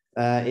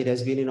 It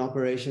has been in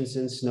operation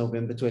since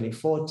November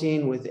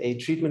 2014 with a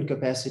treatment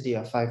capacity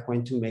of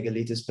 5.2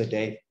 megaliters per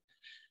day.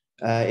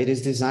 It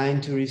is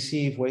designed to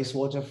receive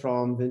wastewater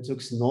from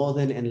Windhoek's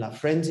northern and La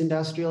Friends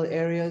industrial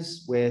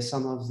areas, where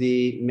some of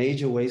the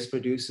major waste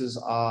producers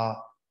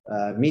are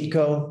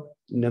Meatco,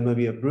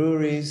 Namibia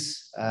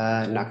Breweries,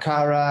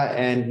 Nakara,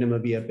 and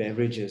Namibia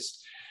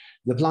Beverages.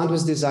 The plant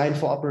was designed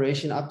for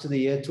operation up to the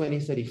year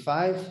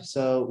 2035.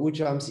 So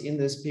Ujam's in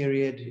this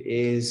period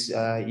is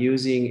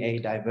using a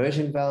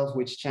diversion valve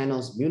which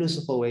channels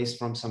municipal waste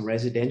from some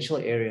residential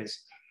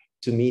areas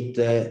to meet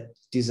the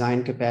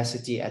design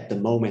capacity at the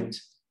moment.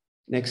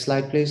 Next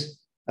slide, please.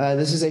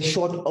 This is a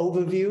short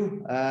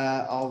overview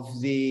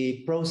of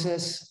the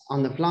process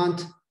on the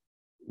plant.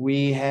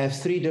 We have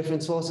 3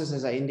 different sources,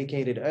 as I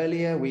indicated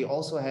earlier. We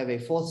also have a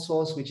 4th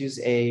source, which is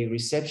a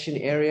reception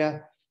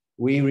area.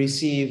 We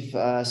receive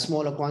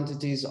smaller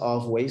quantities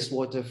of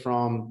wastewater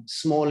from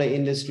smaller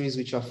industries,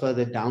 which are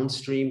further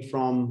downstream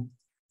from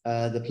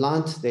the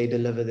plant. They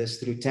deliver this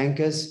through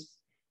tankers.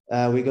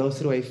 We go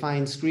through a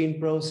fine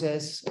screen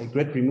process, a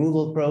grit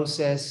removal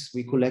process.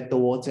 We collect the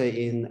water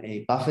in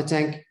a buffer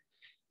tank.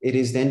 It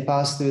is then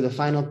passed through the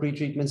final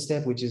pretreatment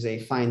step, which is a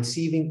fine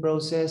sieving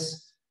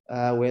process,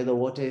 where the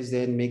water is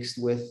then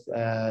mixed with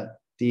the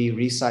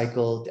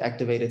recycled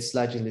activated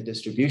sludge in the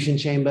distribution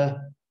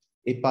chamber.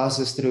 It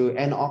passes through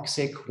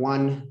N-Oxic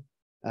 1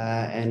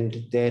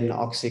 and then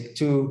Oxic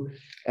 2,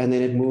 and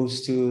then it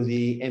moves to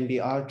the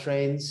MBR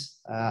trains.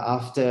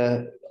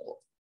 After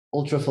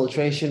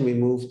ultrafiltration, we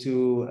move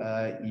to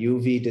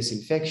UV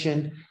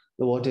disinfection.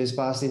 The water is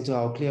passed into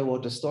our clear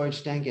water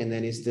storage tank and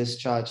then is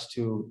discharged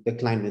to the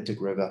Klein Windhoek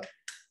River.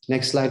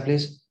 Next slide,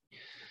 please.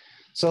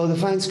 So the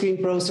fine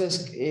screen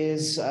process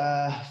is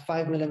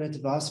 5mm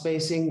bar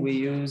spacing. We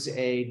use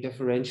a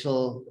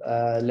differential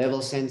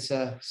level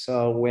sensor.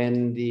 So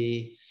when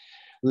the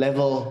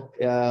level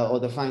or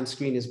the fine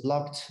screen is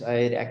blocked,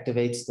 it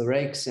activates the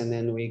rakes, and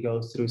then we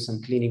go through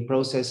some cleaning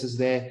processes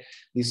there.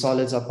 The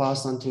solids are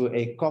passed onto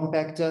a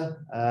compactor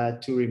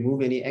to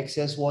remove any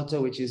excess water,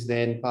 which is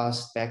then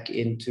passed back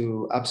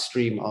into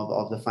upstream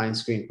of the fine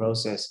screen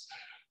process.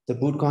 The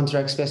boot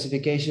contract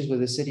specifications with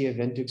the city of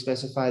Windhoek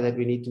specify that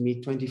we need to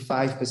meet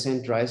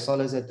 25% dry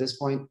solids at this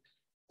point.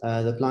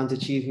 The plant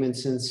achievement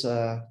since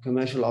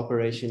commercial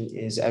operation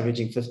is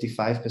averaging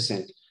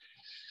 55%.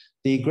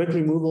 The grit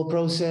removal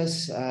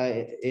process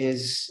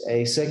is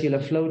a circular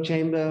flow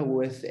chamber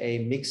with a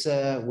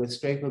mixer with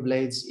scraper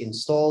blades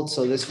installed.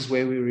 So this is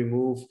where we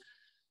remove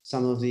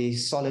some of the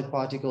solid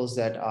particles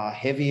that are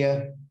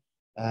heavier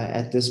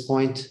at this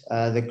point.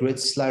 The grit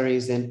slurry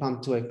is then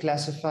pumped to a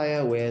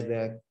classifier where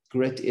the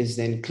grit is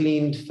then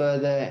cleaned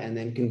further and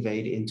then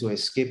conveyed into a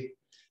skip.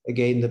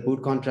 Again, the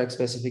boot contract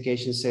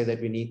specifications say that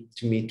we need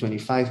to meet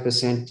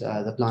 25%.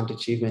 The plant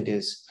achievement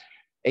is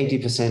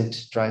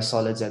 80% dry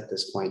solids at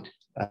this point.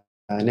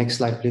 Next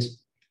slide,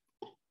 please.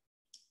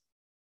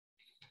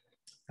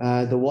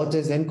 The water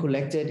is then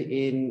collected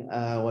in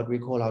what we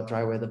call our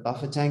dry weather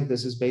buffer tank.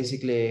 This is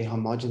basically a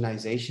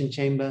homogenization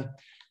chamber.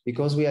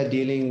 Because we are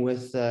dealing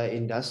with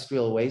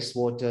industrial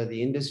wastewater,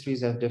 the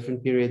industries have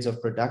different periods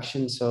of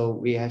production. So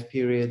we have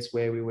periods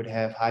where we would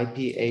have high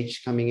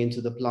pH coming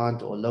into the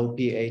plant or low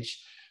pH.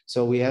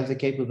 So we have the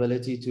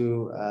capability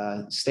to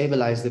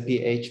stabilize the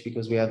pH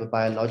because we have a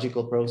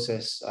biological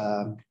process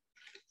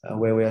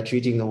where we are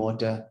treating the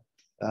water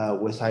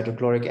with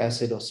hydrochloric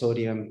acid or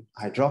sodium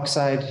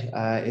hydroxide.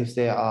 If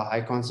there are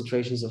high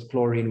concentrations of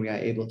chlorine, we are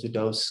able to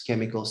dose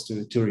chemicals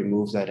to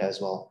remove that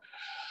as well.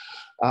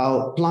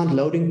 Our plant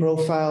loading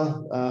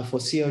profile for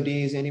COD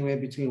is anywhere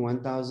between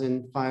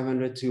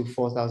 1,500 to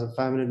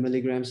 4,500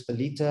 milligrams per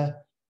liter.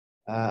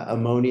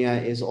 Ammonia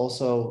is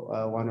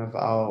also one of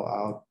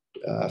our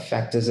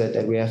factors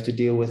that we have to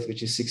deal with,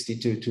 which is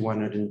 62 to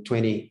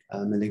 120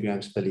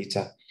 milligrams per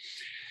liter.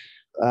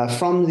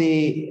 From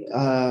the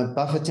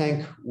buffer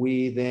tank,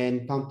 we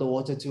then pump the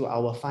water to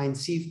our fine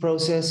sieve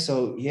process.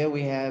 So here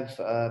we have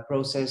a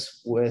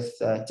process with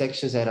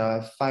textures that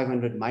are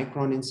 500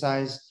 micron in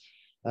size.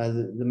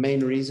 The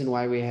main reason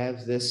why we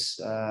have this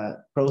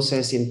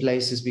process in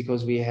place is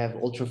because we have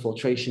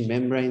ultrafiltration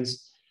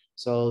membranes.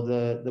 So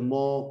the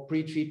more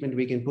pre-treatment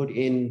we can put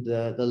in,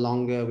 the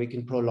longer we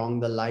can prolong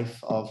the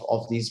life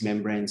of these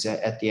membranes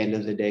at the end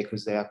of the day,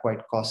 because they are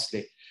quite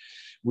costly.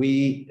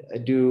 We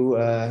do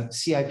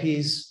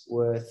CIPs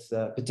with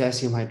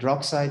potassium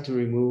hydroxide to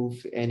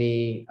remove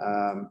any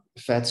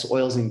fats,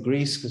 oils, and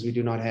grease, because we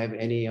do not have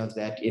any of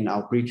that in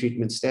our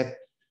pre-treatment step.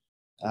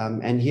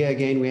 And here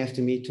again, we have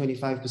to meet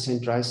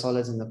 25% dry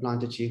solids, and the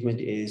plant achievement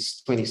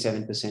is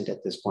 27%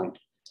 at this point.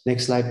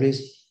 Next slide,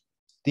 please.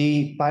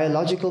 The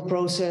biological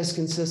process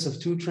consists of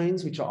two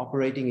trains which are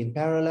operating in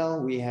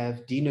parallel. We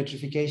have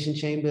denitrification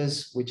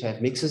chambers which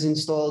have mixers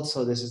installed.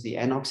 So this is the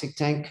anoxic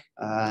tank,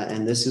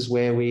 and this is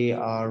where we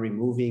are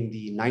removing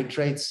the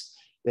nitrates.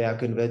 They are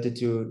converted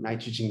to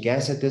nitrogen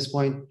gas at this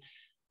point.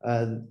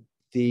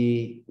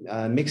 The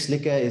mixed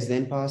liquor is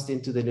then passed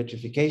into the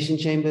nitrification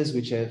chambers,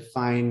 which have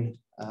fine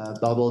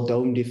bubble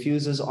dome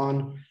diffusers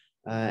on.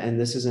 And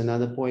this is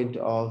another point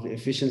of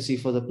efficiency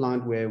for the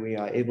plant, where we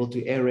are able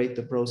to aerate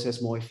the process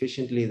more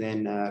efficiently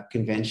than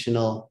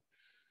conventional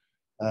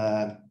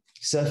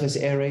surface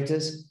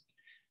aerators.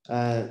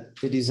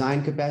 The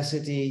design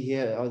capacity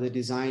here, or the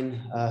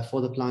design for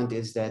the plant,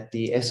 is that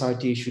the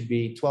SRT should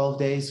be 12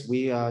 days.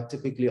 We are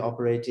typically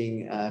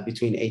operating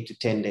between 8 to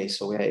 10 days.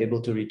 So we are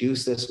able to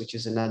reduce this, which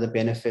is another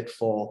benefit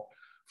for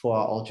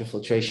our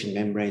ultrafiltration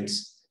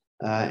membranes.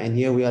 And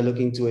here we are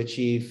looking to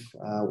achieve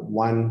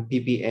 1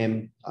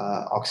 ppm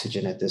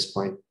oxygen at this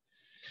point.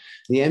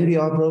 The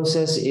MBR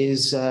process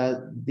is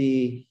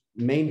the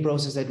main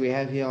process that we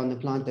have here on the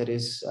plant that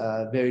is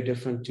very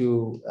different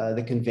to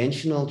the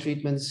conventional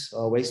treatments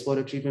or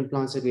wastewater treatment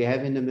plants that we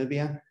have in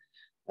Namibia.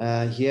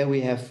 Here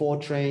we have 4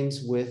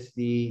 trains with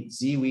the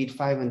Z-Weed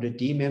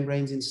 500D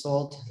membranes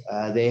installed.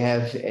 They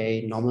have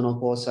a nominal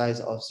pore size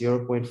of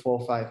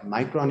 0.45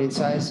 micron in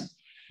size.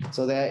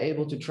 So they are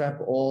able to trap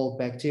all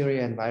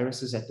bacteria and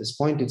viruses at this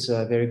point. It's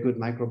a very good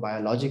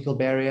microbiological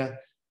barrier.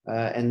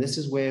 And this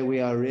is where we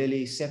are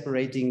really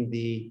separating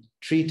the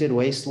treated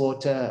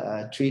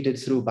wastewater, treated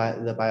through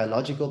the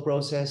biological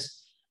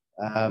process.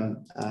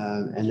 And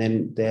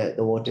then the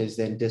water is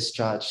then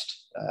discharged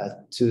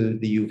to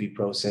the UV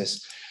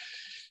process.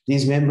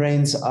 These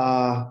membranes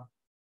are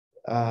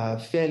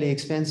fairly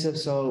expensive,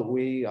 so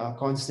we are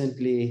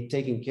constantly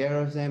taking care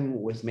of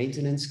them with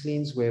maintenance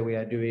cleans, where we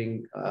are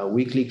doing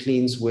weekly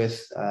cleans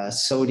with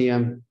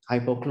sodium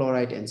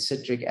hypochlorite and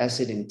citric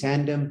acid in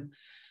tandem.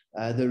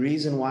 The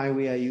reason why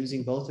we are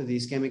using both of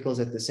these chemicals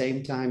at the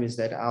same time is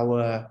that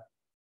our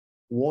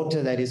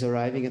water that is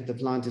arriving at the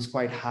plant is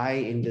quite high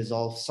in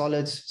dissolved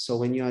solids. So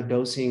when you are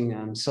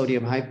dosing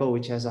sodium hypo,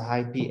 which has a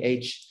high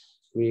pH,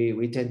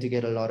 we tend to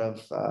get a lot of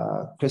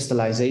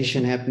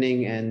crystallization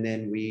happening, and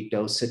then we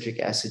dose citric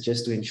acid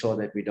just to ensure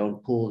that we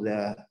don't pull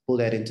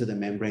that into the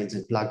membranes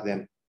and plug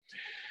them.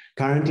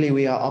 Currently,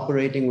 we are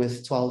operating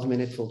with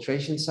 12-minute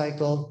filtration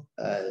cycle,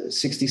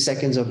 60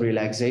 seconds of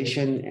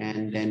relaxation,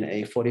 and then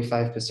a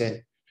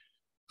 45-second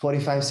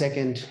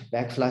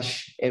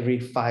backflush every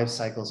 5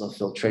 cycles of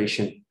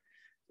filtration.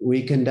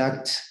 We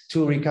conduct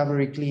 2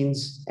 recovery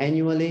cleans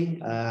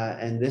annually,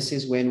 and this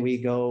is when we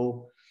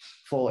go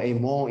for a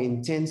more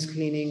intense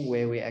cleaning,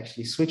 where we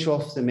actually switch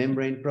off the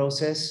membrane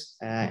process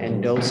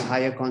and dose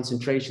higher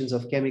concentrations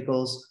of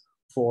chemicals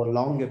for a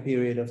longer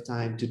period of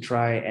time to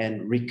try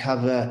and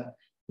recover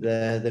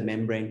the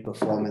membrane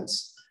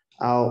performance.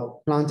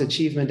 Our plant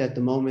achievement at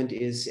the moment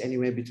is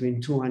anywhere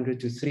between 200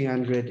 to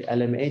 300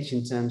 LMH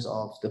in terms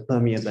of the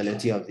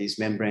permeability of these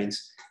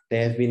membranes.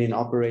 They have been in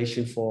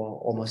operation for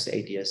almost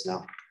 8 years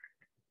now.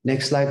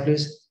 Next slide,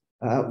 please.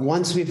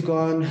 Once we've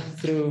gone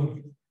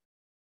through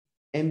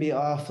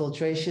MBR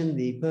filtration,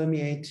 the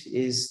permeate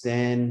is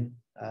then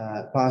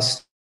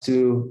passed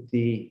to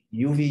the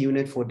UV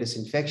unit for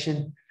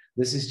disinfection.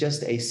 This is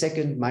just a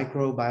second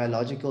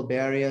microbiological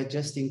barrier,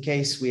 just in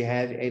case we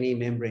have any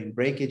membrane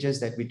breakages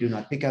that we do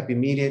not pick up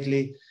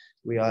immediately.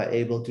 We are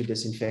able to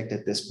disinfect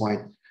at this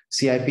point.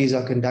 CIPs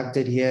are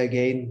conducted here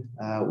again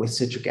with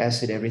citric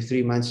acid every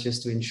 3 months,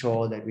 just to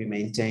ensure that we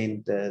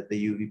maintain the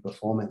UV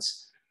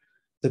performance.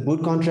 The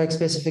boot contract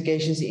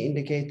specifications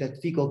indicate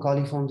that fecal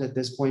coliforms at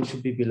this point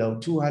should be below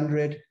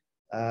 200.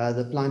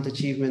 The plant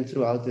achievement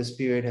throughout this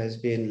period has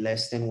been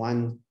less than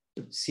 1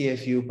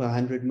 CFU per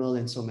 100 mil,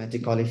 and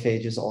somatic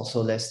coliphages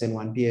also less than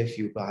 1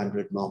 PFU per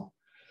 100 mil.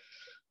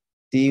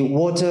 The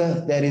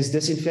water that is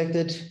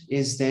disinfected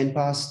is then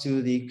passed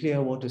to the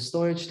clear water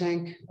storage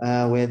tank,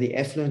 where the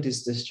effluent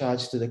is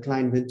discharged to the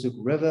Klein-Windhoek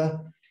River.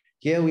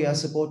 Here we are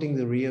supporting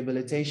the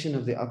rehabilitation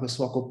of the Upper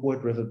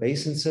Swakopmund River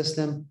Basin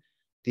system.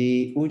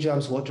 The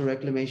Ujam's water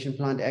reclamation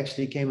plant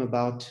actually came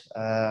about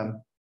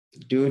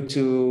due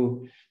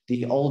to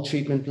the old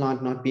treatment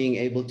plant not being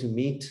able to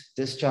meet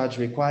discharge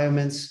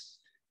requirements.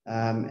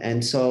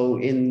 And so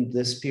in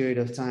this period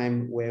of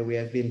time where we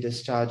have been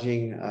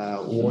discharging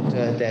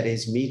water that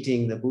is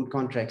meeting the boot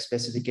contract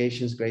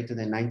specifications greater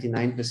than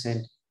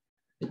 99%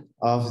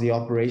 of the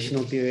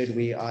operational period,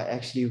 we are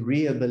actually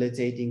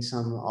rehabilitating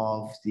some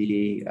of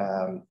the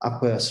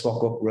upper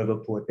Swakop River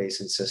Port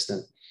Basin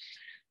system.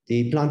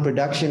 The plant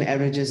production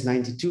averages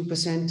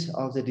 92%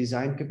 of the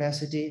design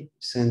capacity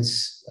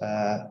since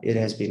it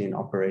has been in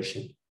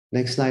operation.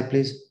 Next slide,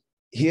 please.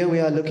 Here we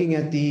are looking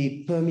at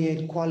the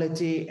permeate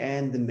quality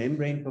and the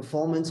membrane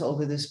performance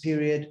over this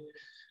period.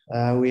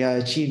 We are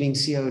achieving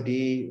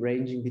COD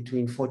ranging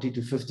between 40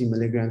 to 50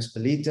 milligrams per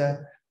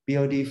liter.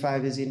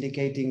 BOD5 is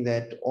indicating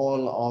that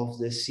all of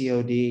the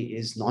COD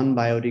is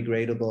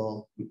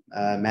non-biodegradable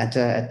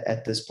matter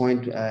at this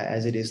point,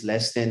 as it is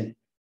less than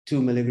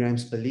 2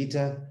 milligrams per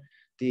liter.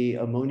 The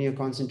ammonia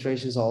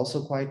concentrations are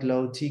also quite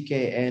low.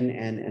 TKN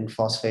and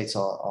phosphates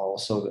are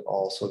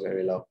also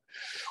very low.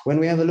 When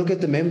we have a look at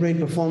the membrane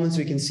performance,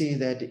 we can see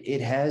that it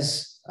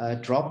has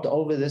dropped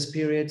over this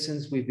period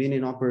since we've been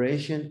in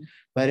operation,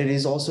 but it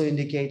is also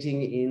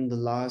indicating in the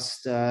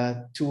last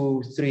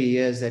 2-3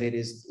 years that it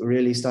is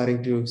really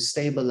starting to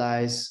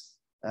stabilize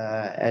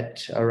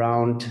at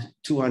around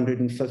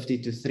 250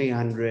 to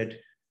 300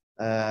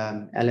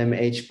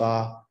 LMH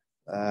bar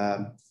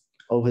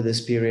over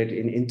this period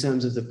in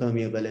terms of the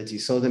permeability.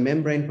 So the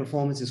membrane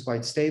performance is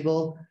quite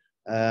stable,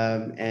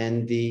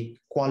 and the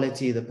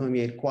quality, the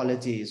permeate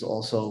quality is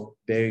also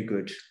very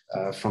good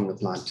from the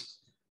plant.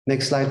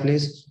 Next slide,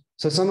 please.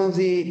 So some of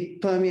the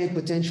permeate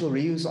potential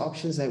reuse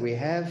options that we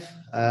have,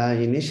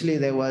 initially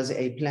there was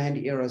a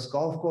planned Eros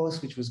golf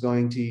course, which was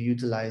going to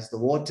utilize the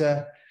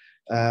water.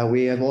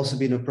 We have also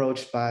been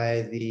approached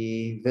by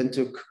the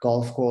Windhoek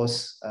golf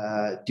course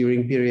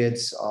during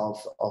periods of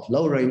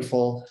low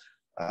rainfall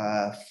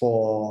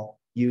for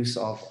use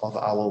of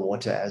our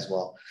water as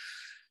well.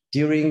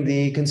 During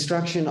the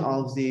construction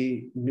of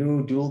the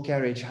new dual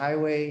carriage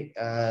highway,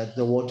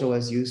 the water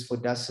was used for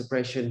dust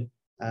suppression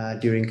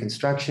during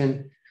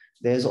construction.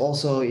 There's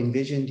also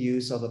envisioned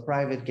use of a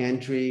private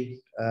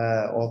gantry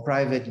or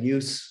private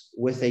use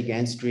with a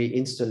gantry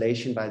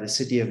installation by the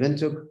city of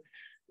Windhoek,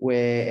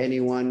 where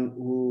anyone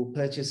who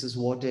purchases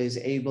water is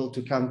able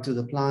to come to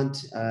the plant,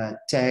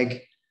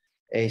 tag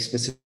a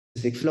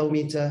specific flow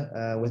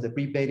meter with a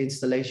prepaid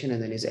installation,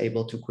 and then is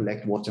able to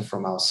collect water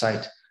from our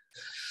site.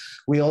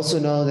 We also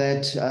know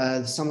that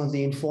some of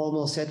the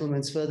informal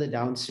settlements further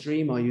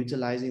downstream are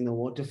utilizing the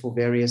water for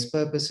various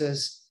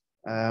purposes,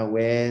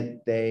 where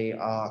they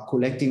are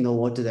collecting the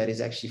water that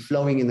is actually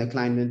flowing in the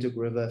Klein-Windhoek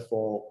River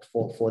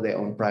for their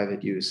own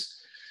private use.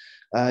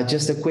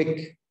 Just a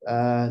quick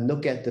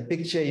look at the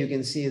picture. You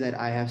can see that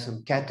I have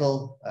some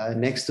cattle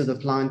next to the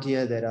plant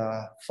here that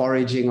are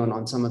foraging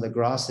on some of the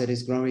grass that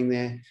is growing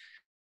there.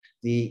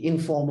 The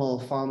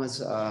informal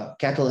farmers,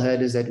 cattle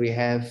herders that we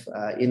have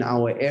in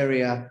our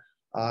area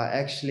are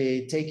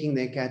actually taking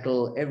their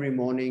cattle every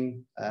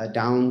morning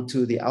down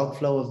to the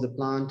outflow of the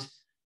plant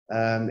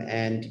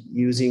and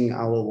using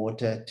our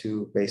water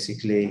to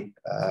basically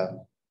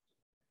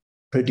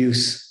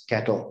produce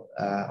cattle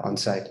on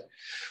site.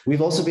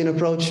 We've also been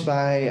approached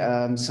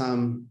by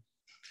some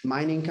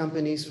mining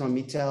companies from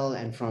Mittal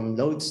and from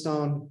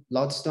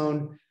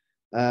Lodestone,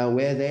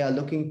 where they are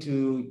looking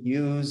to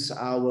use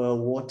our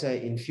water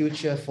in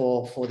future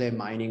for their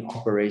mining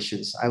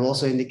operations. I've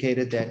also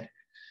indicated that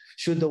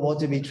should the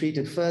water be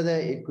treated further,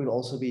 it could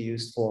also be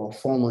used for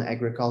formal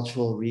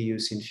agricultural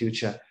reuse in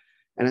future.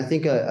 And I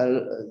think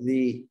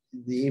the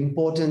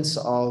importance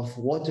of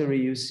water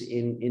reuse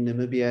in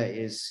Namibia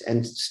is,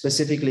 and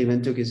specifically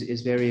Windhoek,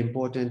 is very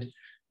important,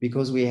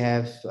 because we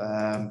have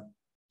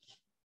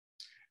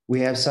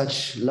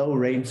such low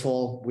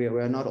rainfall. We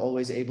are not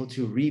always able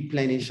to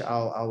replenish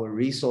our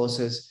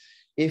resources.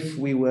 If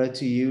we were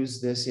to use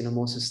this in a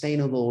more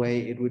sustainable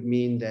way, it would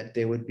mean that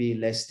there would be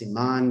less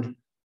demand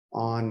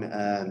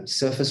on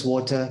surface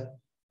water,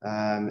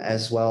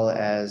 as well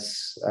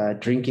as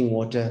drinking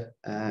water,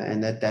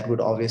 and that would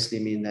obviously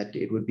mean that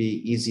it would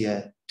be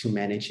easier to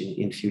manage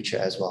in future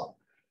as well.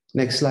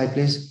 Next slide,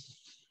 please.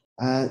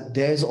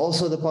 There's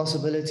also the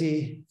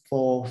possibility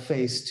for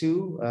phase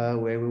 2,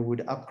 where we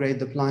would upgrade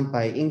the plant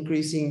by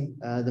increasing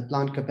the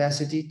plant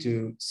capacity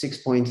to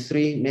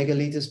 6.3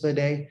 megaliters per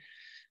day.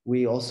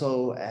 We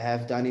also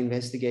have done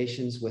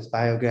investigations with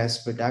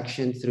biogas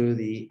production through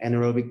the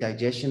anaerobic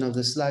digestion of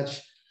the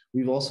sludge.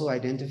 We've also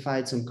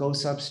identified some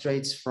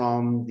co-substrates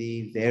from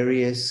the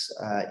various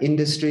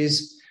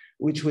industries,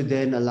 which would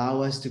then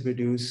allow us to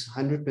produce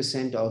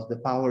 100% of the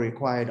power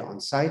required on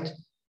site.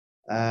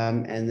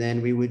 And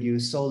then we would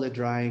use solar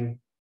drying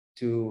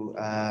to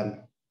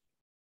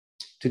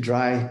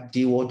dry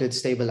dewatered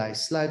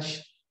stabilized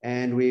sludge.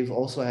 And we've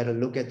also had a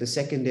look at the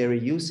secondary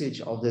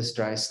usage of this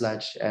dry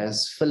sludge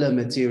as filler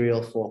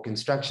material for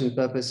construction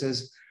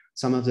purposes.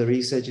 Some of the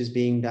research is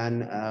being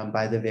done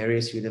by the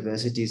various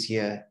universities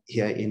here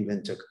in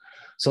Windhoek.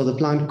 So the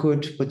plant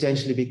could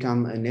potentially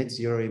become a net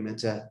zero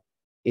emitter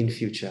in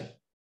future.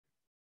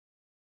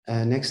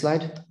 Next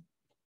slide.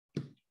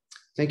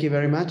 Thank you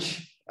very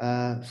much.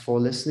 for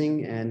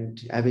listening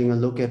and having a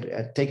look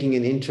at taking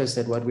an interest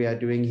at what we are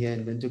doing here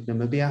in Windhoek,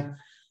 Namibia.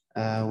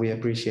 We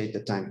appreciate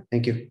the time.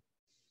 Thank you.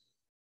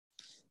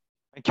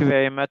 Thank you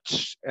very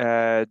much,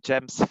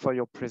 James, for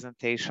your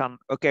presentation.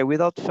 Okay,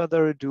 without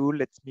further ado,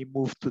 let me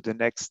move to the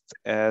next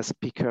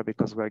speaker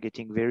because we're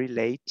getting very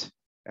late.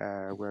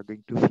 We're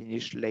going to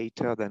finish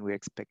later than we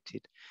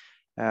expected.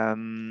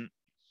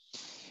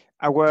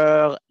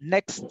 Our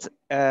next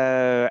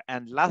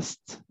and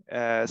last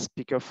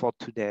speaker for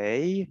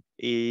today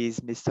is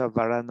Mr.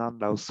 Varanand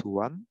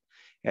Lausuwan,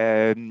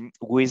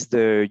 who is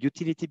the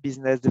Utility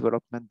Business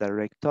Development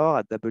Director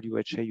at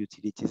WHA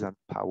Utilities and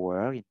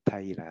Power in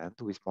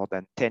Thailand, with more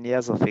than 10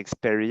 years of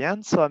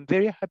experience. So I'm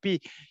very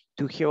happy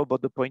to hear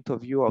about the point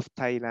of view of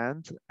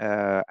Thailand,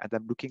 and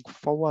I'm looking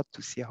forward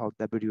to see how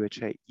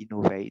WHA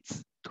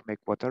innovates to make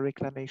water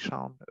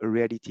reclamation a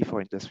reality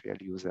for industrial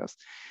users.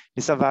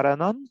 Mr.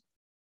 Varanand,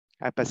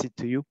 I pass it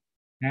to you.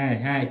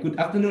 Hi. Good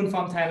afternoon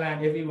from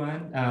Thailand,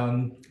 everyone.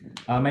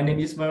 My name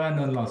is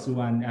Varanand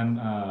Lausuwan.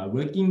 I'm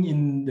working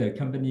in the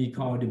company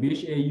called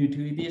WHA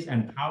Utilities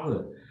and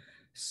Power.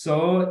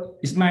 So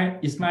it's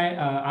my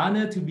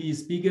honor to be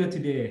speaker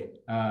today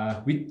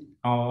with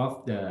all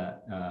of the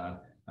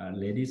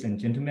ladies and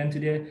gentlemen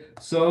today.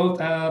 So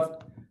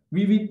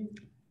we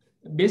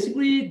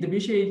basically the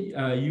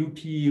WHA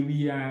UP,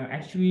 we are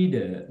actually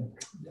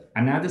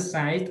another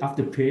side of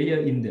the player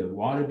in the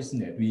water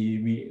business.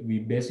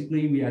 We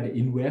basically are the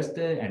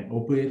investor and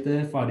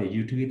operator for the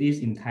utilities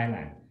in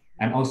Thailand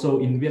and also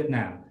in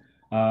Vietnam,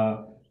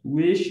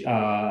 which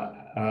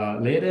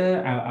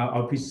later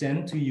I'll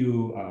present to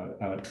you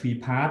three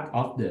parts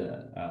of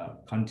the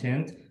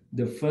content.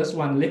 The first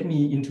one, let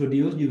me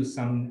introduce you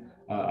some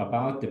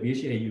about the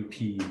WHA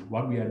UP,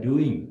 what we are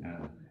doing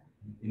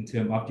in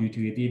terms of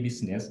utility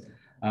business.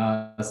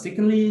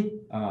 Secondly,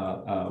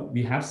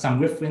 we have some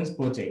reference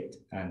project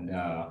and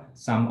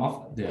some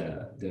of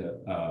the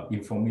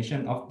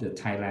information of the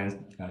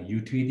Thailand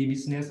utility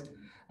business.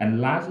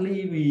 And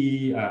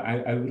lastly,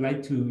 I would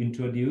like to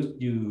introduce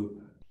you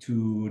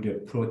to the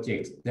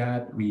project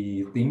that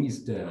we think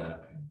is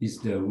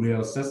the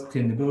real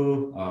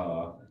sustainable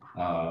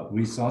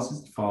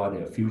resources for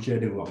the future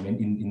development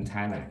in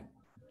Thailand.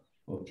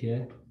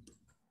 Okay.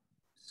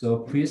 So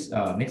please,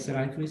 next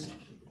slide, please.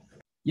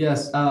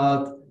 Yes.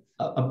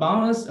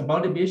 About us,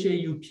 about the WHA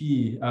UP,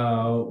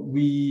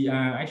 we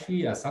are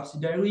actually a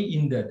subsidiary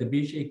in the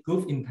WHA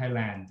Group in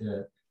Thailand,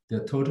 the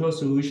total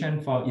solution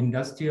for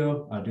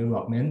industrial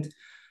development.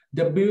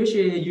 The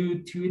WHA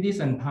Utilities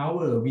and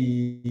Power,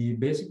 we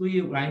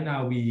basically right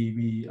now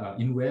we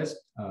invest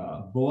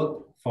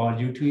both for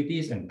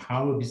utilities and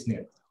power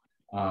business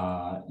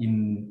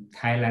in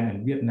Thailand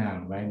and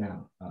Vietnam right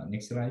now.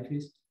 Next slide,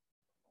 please.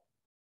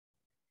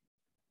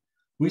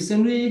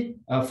 Recently,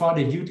 for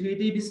the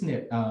utility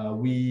business,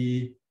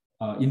 we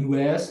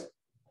invest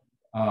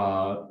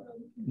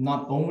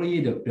not only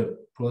the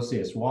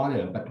processed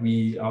water, but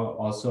we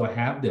also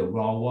have the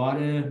raw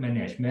water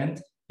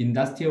management,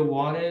 industrial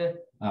water,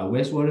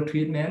 wastewater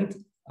treatment,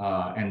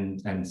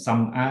 and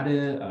some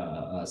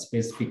other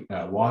specific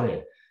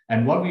water.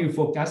 And what we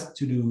focus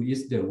to do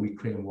is the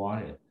reclaimed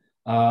water.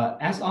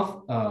 As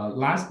of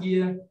last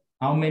year,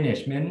 our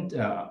management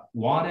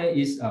water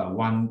is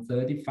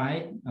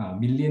 135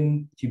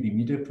 million cubic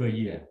meter per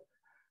year.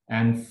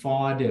 And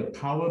for the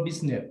power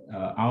business,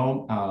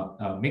 our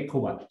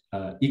megawatt,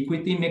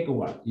 equity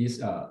megawatt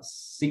is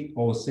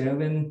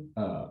 607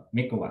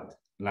 megawatt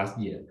last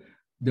year.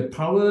 The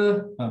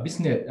power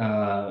business,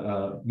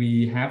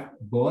 we have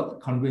both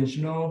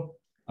conventional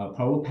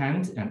power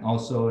plants and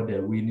also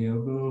the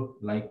renewable,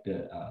 like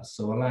the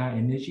solar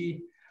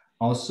energy,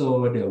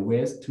 also the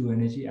waste to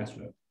energy as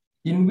well.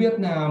 In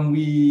Vietnam,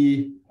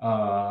 we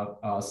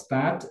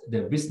start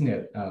the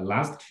business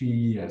last 3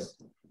 years,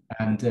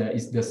 and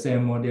it's the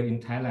same model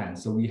in Thailand.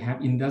 So we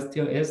have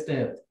industrial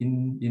estate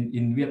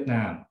in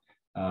Vietnam.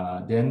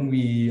 Then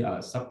we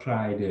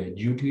supply the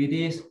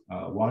utilities,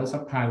 water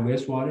supply,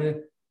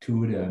 wastewater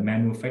to the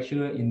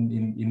manufacturer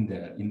in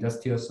the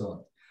industrial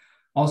zone.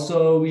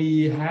 Also,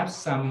 we have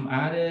some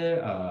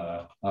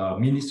other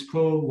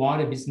municipal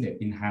water business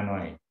in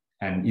Hanoi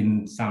and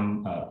in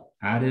some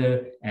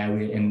other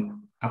area in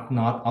up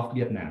north of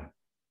Vietnam.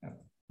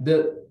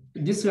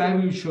 This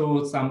slide will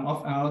show some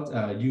of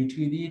our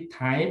utility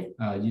type,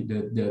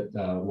 the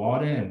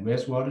water and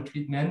wastewater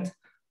treatment.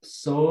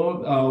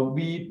 So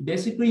we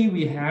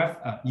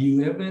have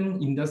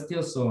 11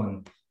 industrial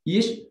zones.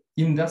 Each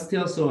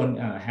industrial zone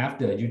have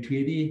the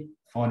utility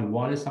for the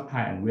water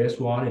supply and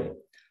wastewater.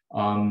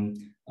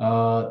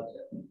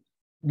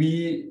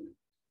 We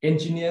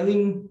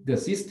engineering the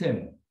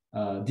system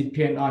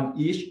depend on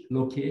each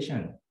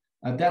location.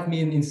 That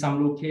means in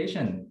some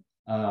location,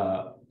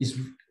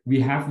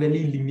 we have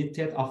very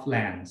limited of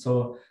land.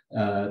 So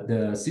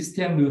the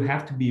system will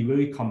have to be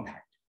very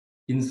compact.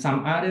 In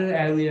some other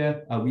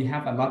area, we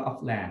have a lot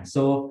of land.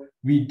 So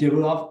we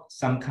develop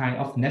some kind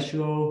of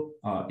natural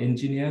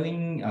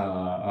engineering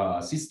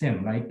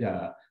system like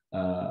the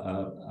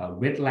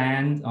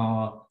wetland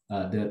or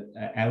the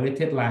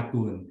aerated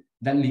lagoon.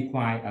 that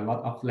require a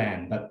lot of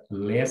land, but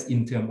less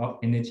in terms of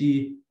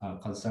energy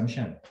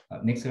consumption.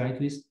 Next slide,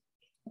 please.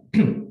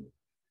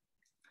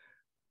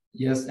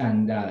 Yes,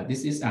 and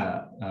this is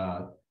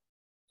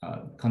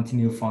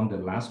continue from the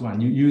last one.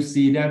 You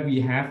see that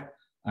we have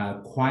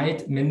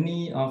quite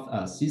many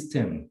of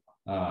system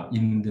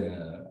in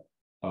the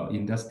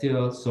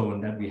industrial zone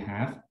that we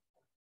have,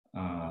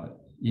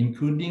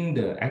 including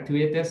the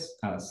activators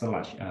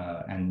sludge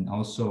and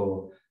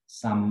also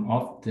some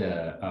of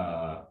the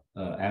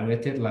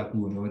aerated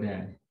lagoon over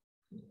there.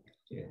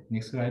 Okay,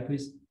 next slide,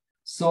 please.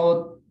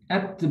 So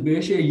at the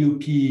BHA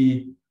UP,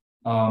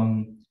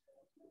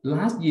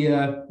 last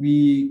year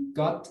we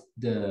got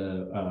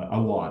the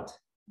award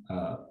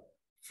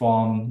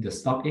from the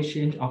Stock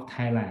Exchange of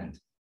Thailand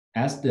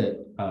as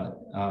the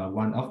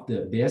one of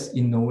the best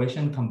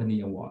innovation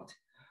company award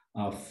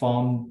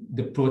from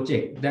the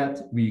project that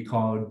we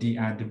call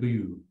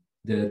DRW,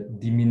 the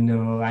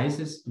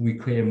demineralized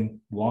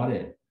reclaimed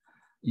water.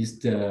 Is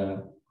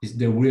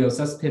the real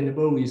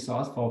sustainable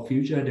resource for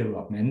future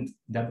development.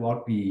 That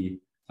what we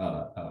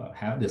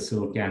have the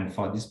slogan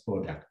for this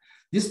product.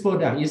 This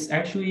product is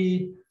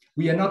actually,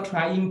 we are not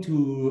trying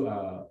to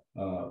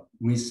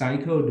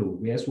recycle the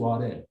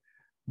wastewater,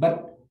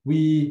 but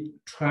we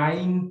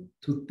trying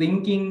to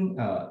thinking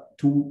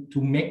to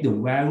make the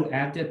value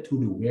added to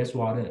the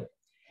wastewater.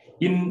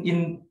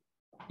 In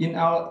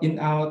our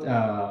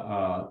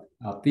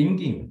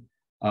thinking,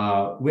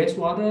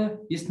 wastewater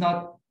is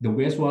not the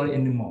wastewater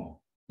anymore.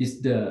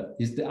 Is the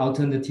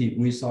alternative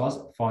resource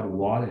for the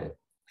water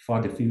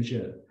for the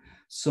future.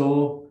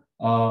 So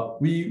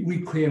we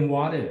reclaim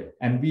water,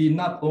 and we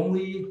not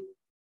only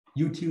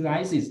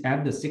utilize it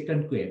at the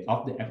second grade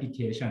of the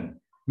application,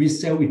 we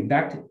sell it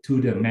back to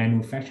the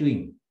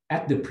manufacturing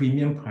at the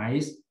premium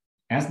price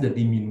as the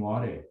demin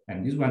water.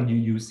 And this one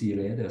you see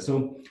later.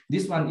 So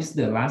this one is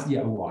the last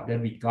year award that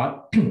we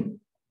got.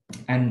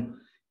 And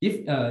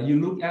if you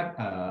look at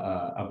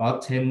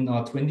about 10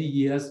 or 20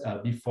 years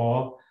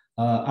before,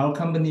 our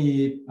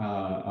company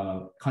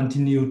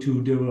continue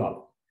to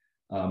develop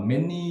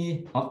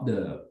many of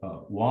the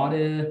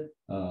water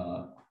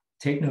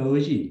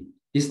technology.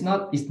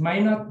 It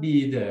might not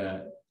be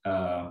the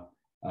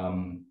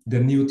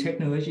new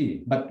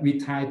technology, but we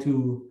try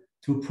to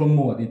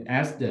promote it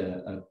as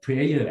the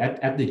player,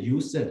 at the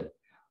user.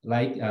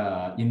 Like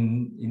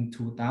in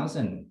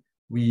 2000,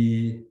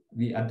 we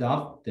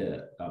adopt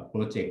the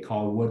project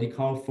called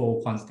vertical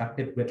flow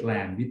constructed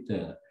wetland with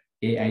the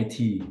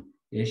AIT,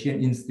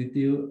 Asian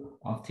Institute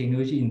of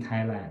Technology in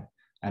Thailand,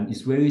 and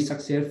it's very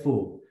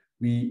successful.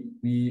 We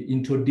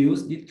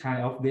introduced this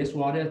kind of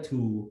wastewater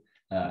to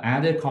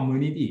other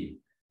community,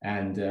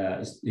 and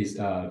it's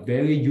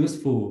very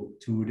useful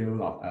to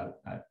develop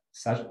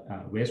such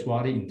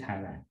wastewater in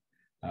Thailand.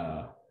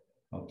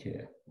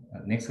 Okay,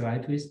 next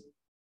slide, please.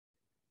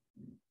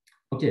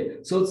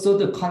 Okay, so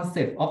the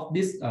concept of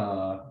this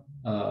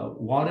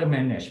water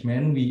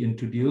management we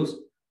introduced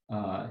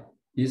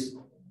is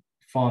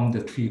from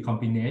the three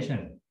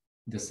combination: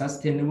 the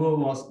sustainable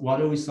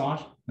water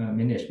resource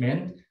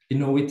management,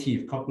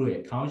 innovative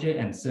corporate culture,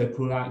 and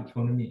circular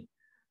economy.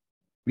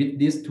 With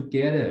this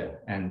together,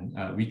 and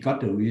we got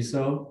the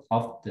result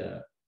of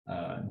the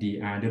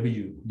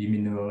DRW,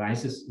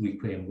 demineralized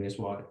reclaimed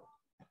wastewater.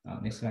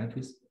 Next slide,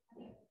 please.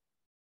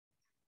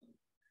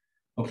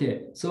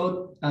 Okay,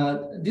 so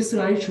this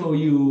slide shows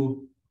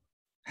you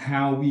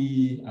how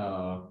we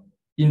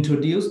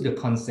introduce the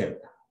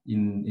concept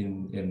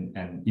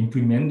and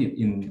implement it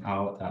in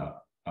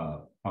our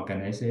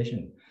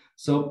organization.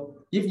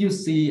 So if you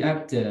see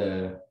at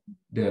the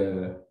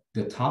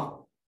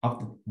top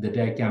of the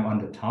diagram on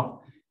the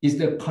top is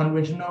the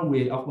conventional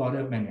way of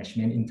water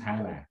management in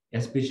Thailand,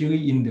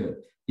 especially in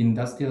the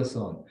industrial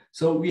zone.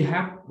 So we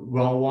have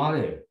raw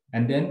water,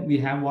 and then we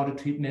have water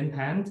treatment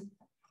plant,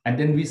 and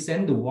then we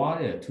send the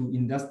water to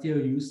industrial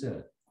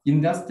user.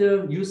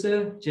 Industrial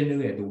user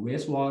generate the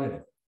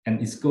wastewater, and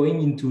it's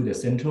going into the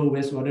central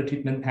wastewater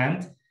treatment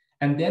plant,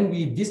 and then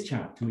we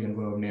discharge to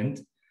environment.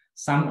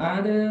 Some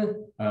other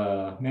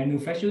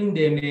manufacturing,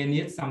 they may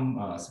need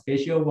some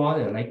special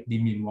water like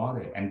demin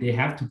water, and they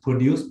have to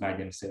produce by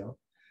themselves.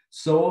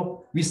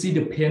 So we see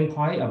the pain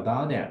point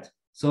about that.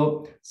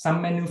 So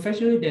some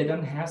manufacturers, they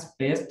don't have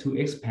space to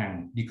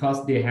expand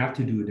because they have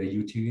to do the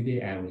utility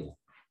area.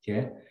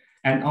 Okay,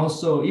 and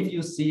also if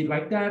you see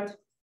like that,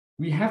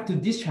 we have to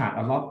discharge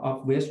a lot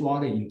of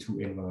wastewater into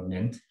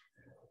environment,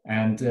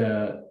 and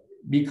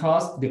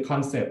because the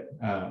concept,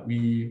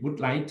 we would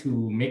like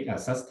to make a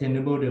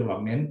sustainable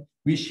development,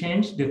 we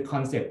change the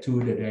concept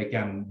to the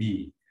diagram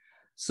B.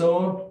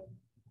 So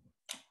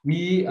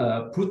we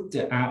put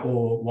the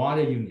RO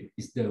water unit,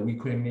 is the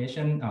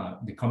reclamation,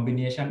 the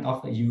combination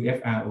of the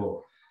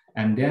UFRO,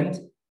 and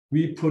then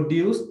we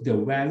produce the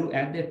value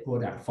added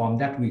product from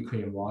that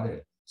reclaimed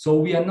water. So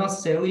we are not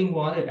selling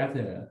water at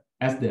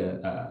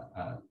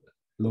the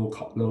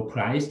low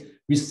price.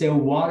 We sell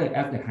water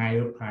at the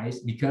higher price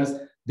because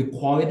the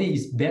quality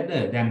is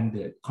better than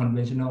the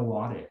conventional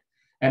water.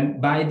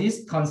 And by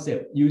this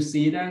concept, you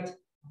see that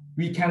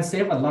we can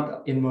save a lot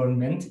of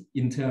environment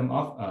in terms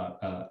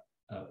of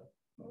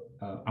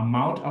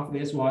amount of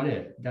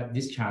wastewater that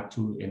discharge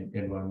to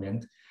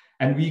environment,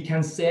 and we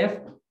can save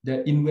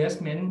the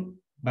investment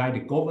by the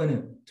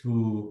government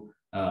to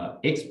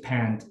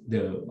expand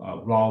the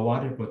raw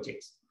water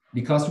projects,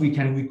 because we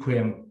can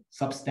reclaim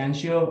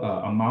substantial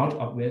amount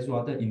of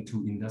wastewater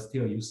into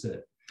industrial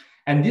user.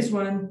 And this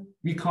one,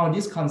 we call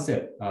this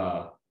concept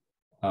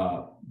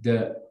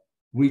the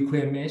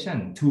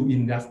reclamation to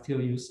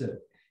industrial user.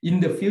 In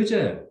the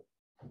future,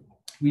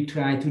 we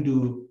try to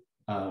do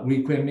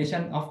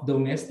reclamation of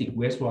domestic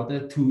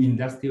wastewater to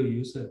industrial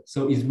user.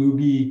 So it will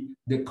be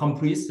the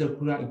complete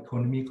circular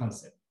economy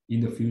concept in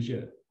the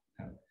future.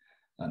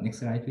 Next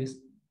slide, please.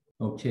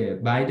 Okay,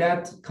 by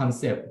that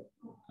concept,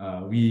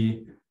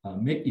 we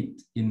make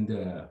it in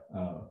the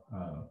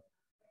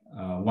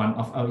one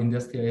of our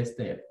industrial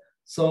estate.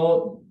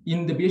 So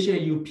in the BHA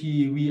UP,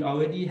 we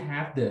already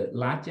have the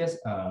largest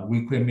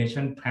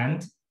reclamation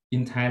plant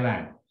in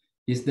Thailand.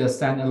 It's the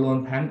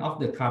standalone plant of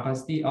the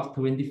capacity of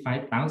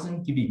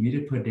 25,000 cubic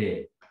meters per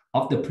day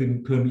of the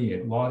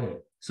permeate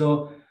water.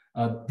 So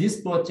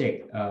this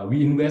project,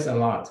 we invest a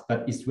lot,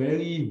 but it's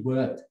very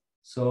worth.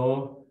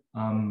 So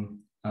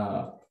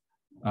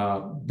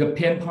the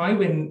pain point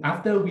when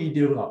after we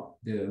develop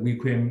the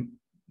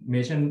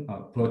reclamation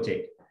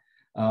project,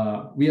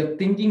 we are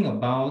thinking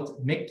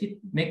about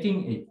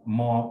making it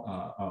more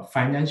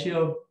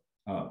financial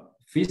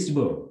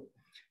feasible,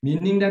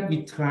 meaning that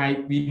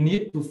we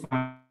need to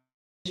find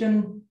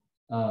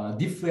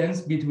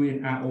difference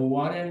between RO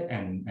water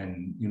and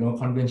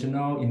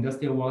conventional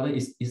industrial water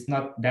is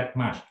not that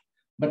much.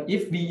 But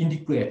if we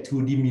integrate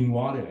to the mean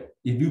water,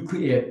 it will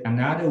create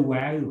another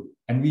value,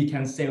 and we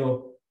can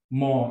sell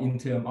more in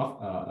terms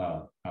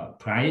of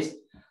price.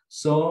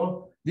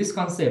 So this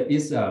concept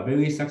is a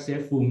very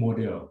successful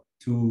model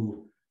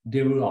to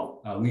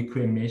develop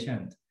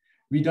reclamation.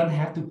 We don't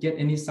have to get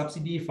any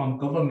subsidy from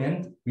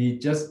government. We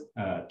just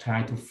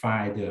try to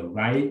find the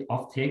right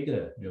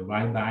off-taker, the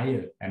right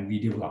buyer, and we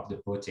develop the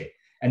project.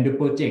 And the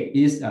project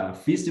is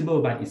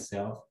feasible by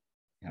itself.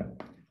 Yeah.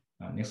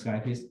 Next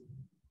slide, please.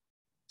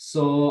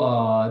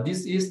 So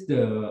this is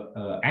the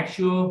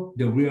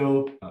the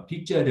real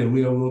picture, the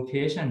real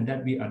location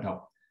that we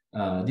adopt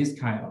this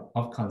kind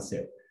of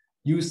concept.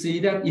 You see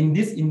that in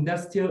this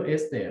industrial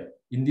estate,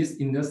 in this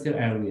industrial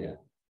area,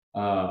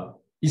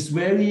 it's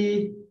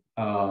very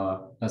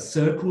a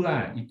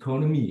circular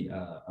economy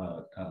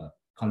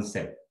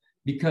concept,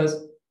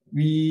 because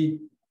we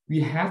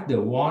have the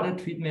water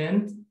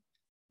treatment,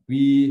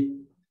 we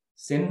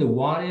send the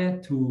water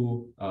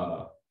to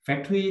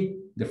factory,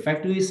 the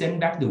factory send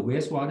back the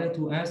wastewater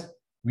to us,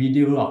 we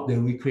develop the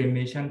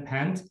reclamation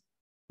plant,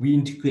 we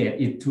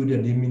integrate it to the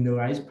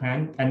demineralized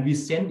plant, and we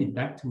send it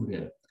back to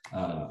the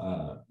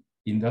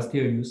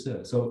industrial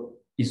user. So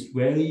it's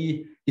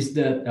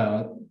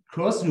the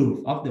closed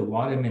loop of the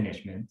water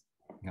management.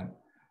 Yeah.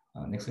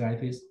 Next slide,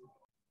 please.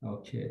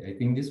 Okay, I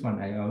think this one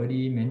I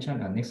already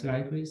mentioned. Next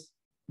slide, please.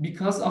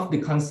 Because of the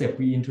concept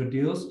we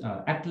introduced,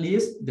 at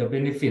least the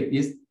benefit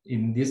is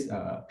in this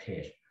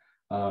page.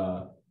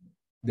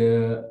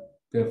 The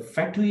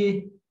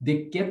factory,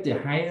 they get the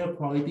higher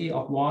quality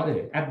of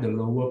water at the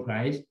lower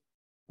price.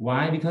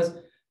 Why? Because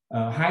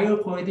higher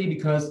quality,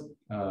 because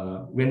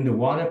when the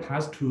water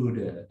passed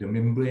through the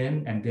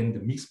membrane and then the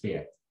mixed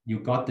bed, you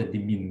got the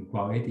mean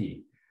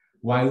quality.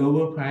 Why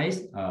lower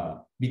price?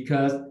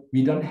 Because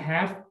we don't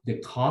have the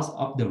cost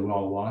of the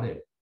raw water.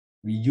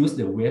 We use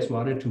the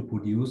wastewater to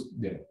produce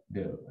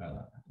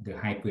the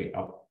high grade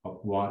of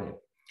water.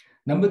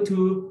 Number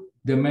two,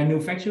 the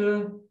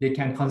manufacturer, they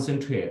can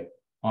concentrate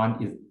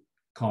on its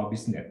core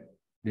business.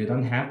 They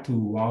don't have to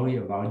worry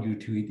about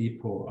utility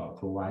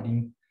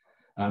providing.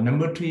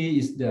 Number three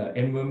is the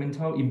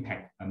environmental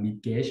impact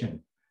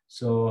mitigation.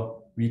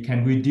 So we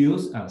can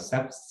reduce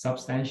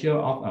substantial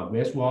of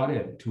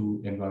wastewater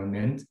to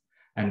environment.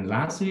 And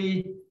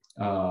lastly,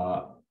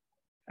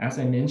 as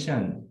I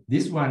mentioned,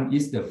 this one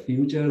is the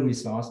future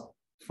resource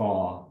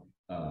for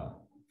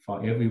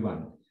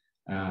everyone.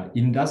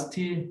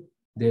 Industry,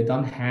 they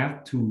don't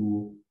have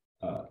to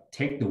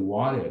take the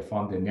water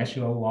from the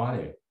natural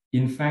water.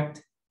 In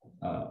fact,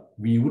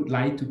 we would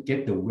like to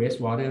get the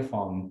wastewater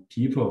from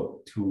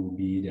people to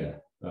be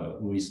the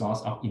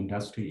resource of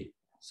industry.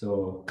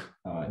 So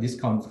this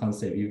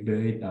concept is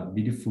very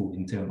beautiful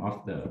in terms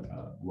of the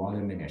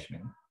water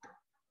management.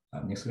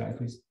 Next slide,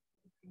 please.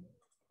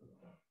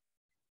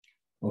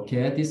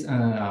 Okay, these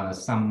are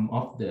some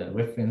of the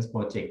reference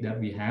projects that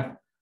we have.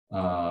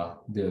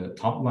 The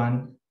top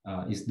one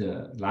is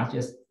the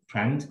largest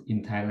plant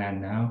in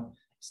Thailand now.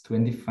 It's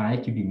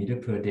 25 cubic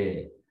meters per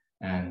day.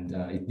 And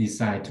it's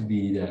designed to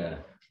be the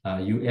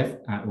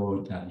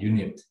UFRO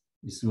unit.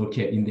 It's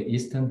located in the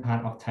eastern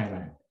part of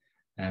Thailand.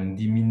 And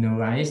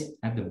demineralized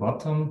at the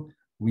bottom,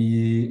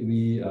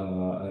 we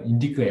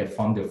integrate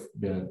from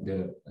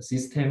the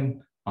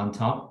system on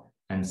top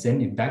and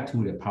send it back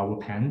to the power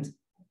plant.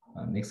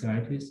 Next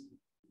slide, please.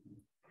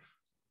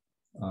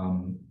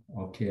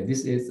 Okay,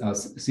 this is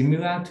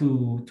similar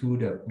to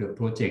the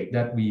project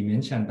that we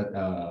mentioned, but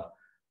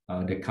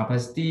the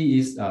capacity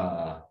is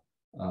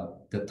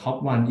The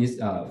top one is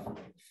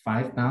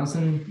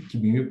 5,000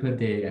 cubic meter per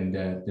day, and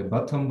the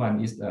bottom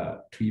one is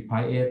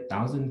 3.8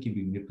 thousand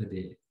cubic meter per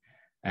day,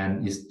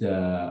 and is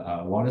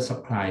the water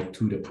supply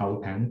to the power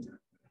plant.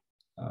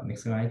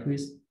 Next slide,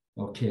 please.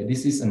 Okay,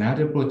 this is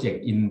another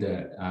project in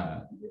the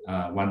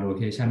one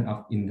location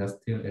of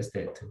industrial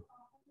estate.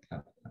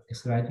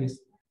 Next slide,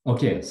 please.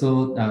 Okay,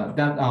 so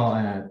that's all.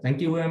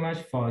 Thank you very much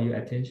for your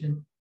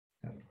attention.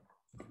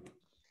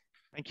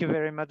 Thank you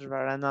very much,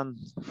 Varanan,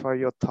 for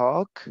your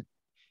talk.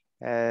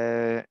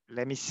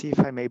 Let me see if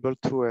I'm able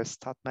to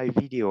start my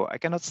video. I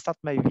cannot start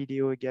my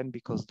video again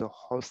because the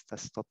host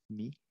has stopped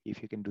me.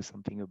 If you can do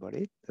something about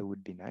it, that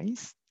would be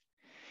nice.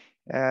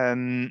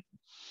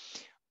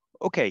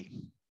 Okay,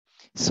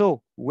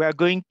 so we are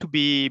going to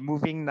be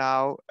moving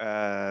now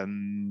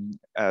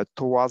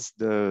towards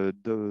the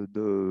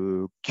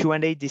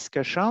Q&A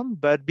discussion.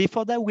 But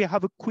before that, we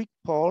have a quick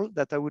poll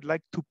that I would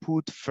like to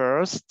put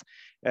first.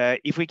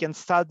 If we can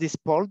start this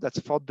poll, that's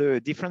for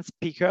the different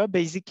speaker.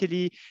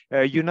 Basically,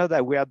 you know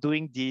that we are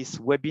doing this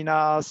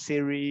webinar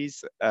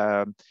series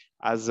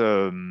as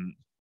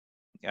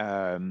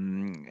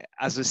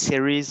a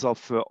series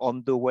of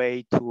on the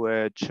way to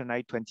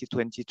Chennai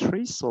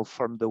 2023, so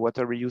from the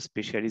Water Reuse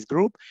Specialist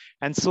Group.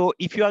 And so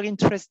if you are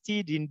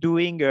interested in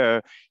doing,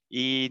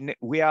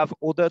 we have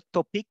other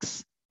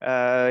topics.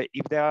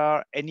 If there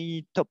are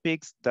any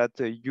topics that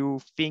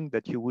you think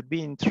that you would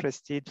be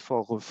interested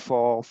for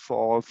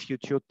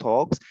future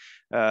talks,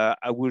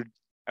 I would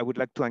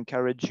like to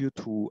encourage you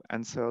to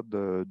answer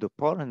the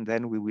poll, and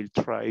then we will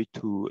try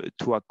to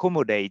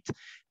accommodate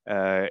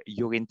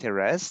your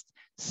interest.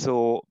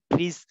 So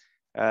please,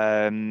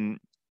 I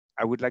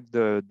would like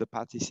the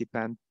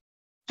participant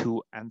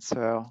to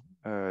answer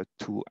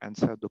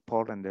the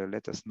poll and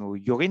let us know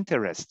your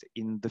interest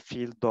in the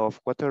field of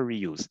water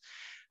reuse.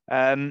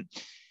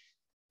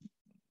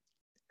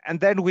 And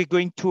then we're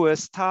going to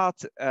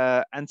start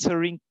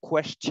answering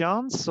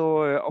questions.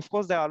 So of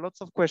course, there are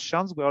lots of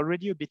questions. We're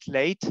already a bit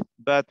late,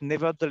 but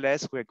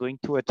nevertheless, we're going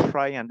to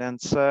try and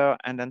answer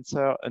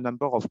a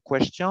number of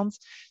questions.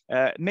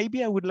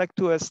 Maybe I would like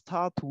to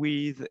start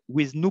with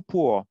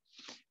Nupur.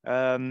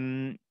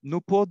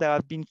 Nupur, there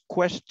have been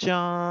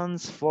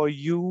questions for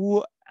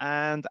you,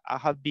 and I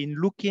have been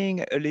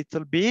looking a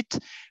little bit.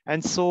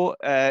 And so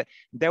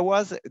there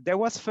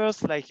was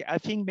first, like, I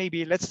think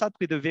maybe let's start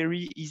with a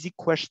very easy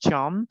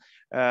question,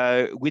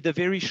 with a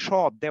very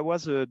short. There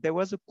was a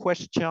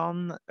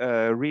question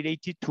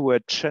related to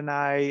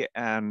Chennai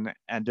and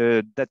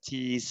that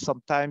is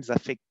sometimes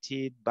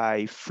affected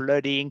by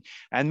flooding,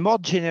 and more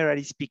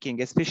generally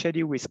speaking,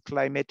 especially with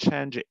climate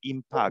change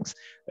impacts,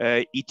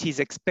 it is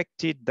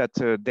expected that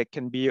there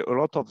can be a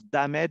lot of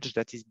damage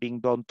that is being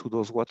done to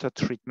those water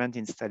treatment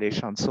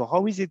installations. So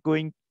how is it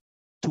going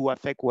to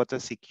affect water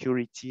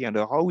security, and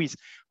how is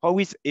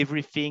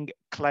everything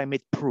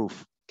climate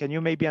proof? Can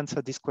you maybe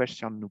answer this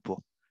question,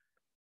 Nupur?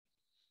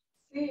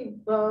 See,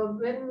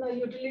 when the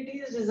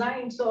utility is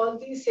designed, so all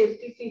these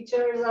safety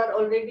features are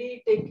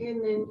already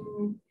taken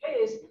in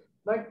place.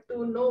 But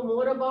to know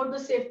more about the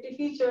safety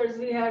features,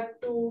 we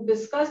have to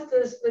discuss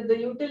this with the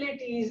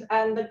utilities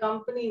and the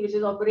company which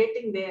is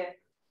operating there.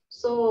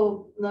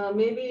 So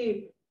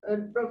maybe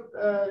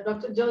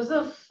Dr.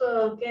 Joseph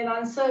can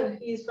answer.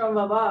 He's from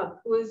WAWAG,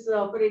 who is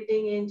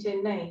operating in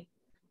Chennai.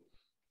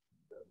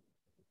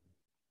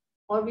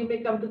 Or we may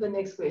come to the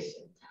next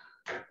question.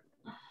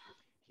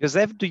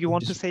 Joseph, do you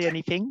want to say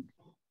anything?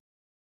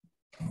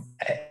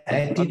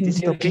 I didn't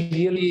hear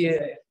clearly.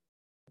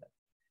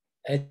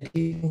 I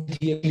didn't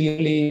hear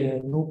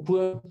clearly.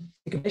 Nupur.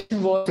 The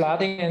question was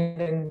flooding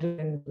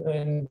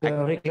and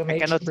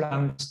reclamation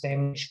plants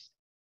damage.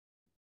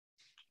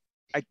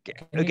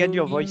 Again,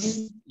 your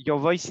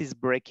voice is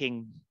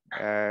breaking,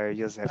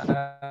 Joseph.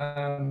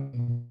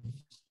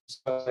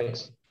 Sorry.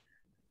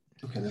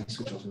 Okay, let's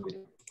switch off the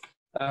video.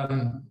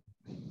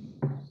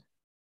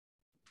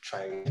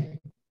 Try again.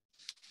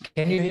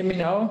 Can you hear me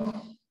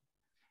now?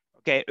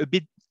 Okay, a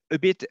bit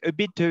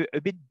better.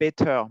 A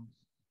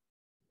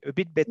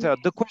bit better.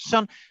 The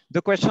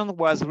question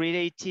was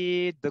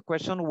related. The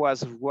question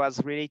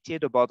was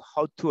related about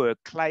how to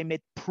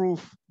climate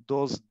proof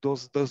those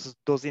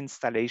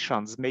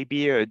installations.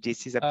 Maybe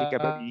this is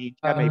applicable in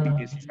India. Maybe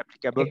this is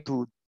applicable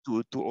to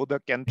other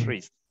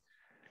countries.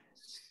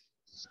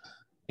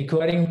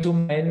 According to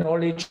my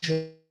knowledge,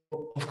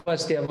 of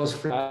course, there was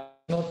flood,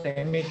 no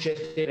damage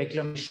at the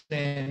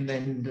reclamation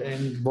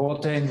and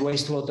water and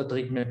wastewater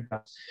treatment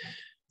plants.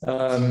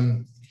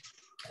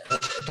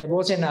 There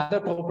was another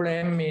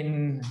problem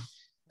in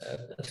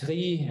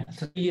 3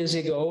 years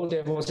ago.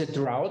 There was a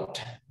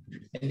drought,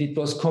 and it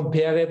was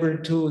comparable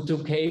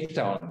to Cape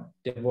Town.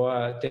 There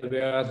were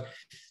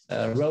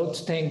road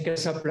tanker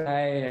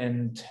supply,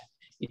 and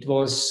it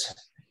was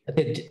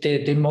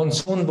the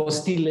monsoon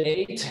was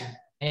delayed,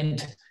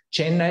 and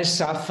Chennai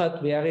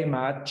suffered very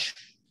much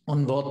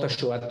on water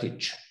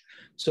shortage.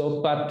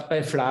 So, but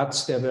by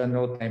floods there were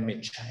no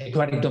damage,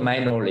 according to my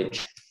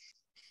knowledge.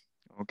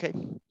 Okay.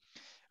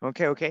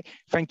 Okay.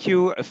 Thank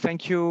you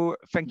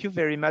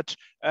very much.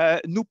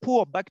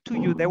 Nupur, back to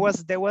you. There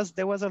was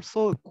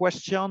also a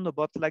question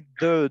about like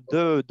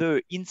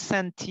the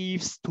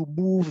incentives to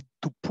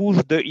push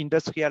the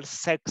industrial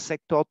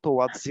sector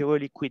towards zero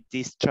liquid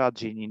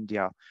discharge in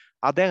India.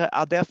 Are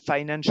there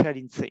financial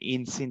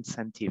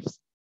incentives?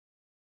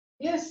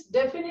 Yes,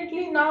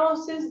 definitely. Now,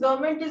 since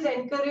government is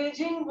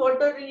encouraging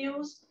water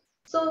reuse,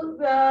 so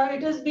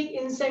it is being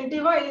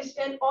incentivized,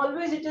 and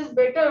always it is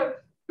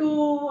better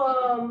to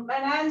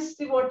enhance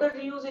the water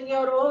reuse in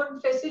your own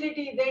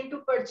facility than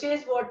to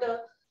purchase water.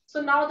 So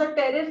now the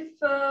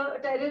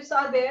tariffs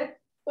are there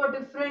for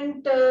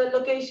different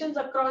locations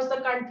across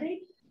the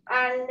country,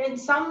 and in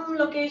some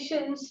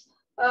locations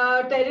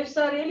tariffs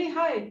are really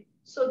high.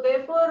 So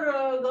therefore,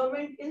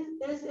 government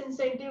is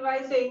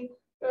incentivizing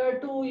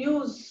to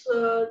use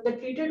the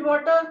treated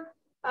water.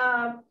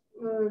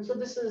 So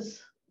this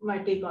is my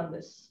take on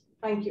this.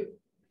 Thank you.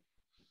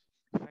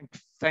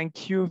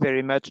 Thank you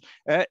very much.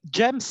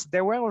 James,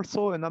 there were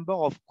also a number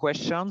of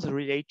questions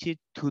related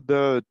to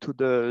the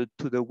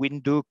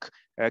Windhoek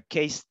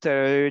case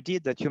study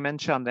that you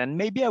mentioned, and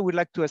maybe I would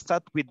like to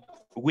start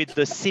with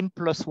the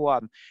simplest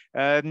one.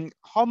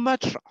 How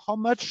much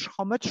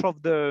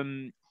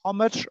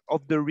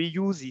of the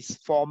reuse is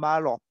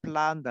formal or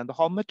planned, and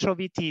how much of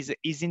it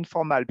is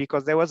informal?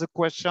 Because there was a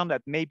question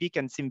that maybe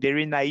can seem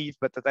very naive,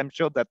 but that I'm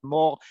sure that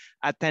more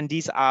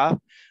attendees are.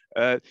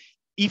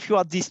 If you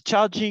are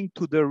discharging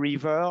to the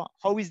river,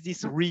 how is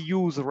this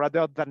reuse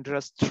rather than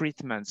just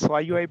treatment? So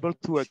are you able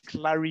to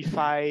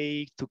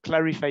clarify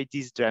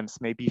these, James,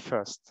 maybe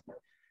first?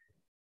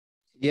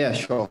 Yeah,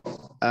 sure.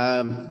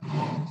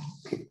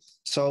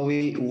 So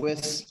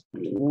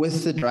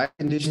with the dry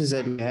conditions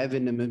that we have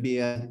in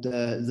Namibia,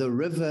 the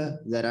river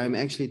that I'm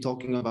actually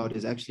talking about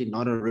is actually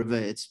not a river.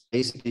 It's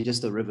basically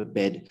just a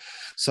riverbed.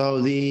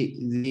 So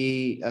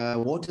the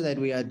water that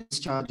we are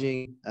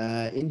discharging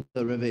into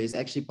the river is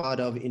actually part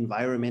of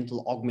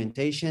environmental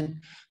augmentation.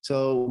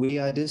 So we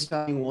are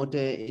discharging water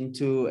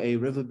into a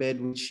riverbed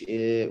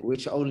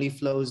which only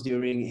flows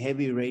during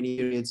heavy rainy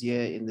periods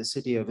here in the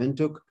city of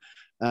Windhoek.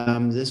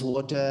 This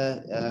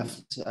water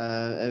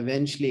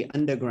eventually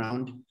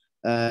underground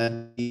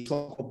the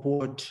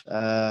Swakopmund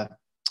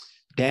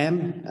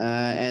Dam,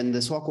 and the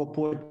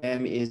Swakopmund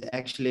Dam is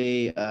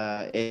actually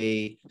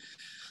a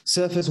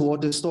surface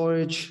water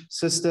storage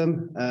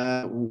system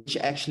which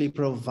actually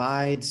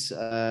provides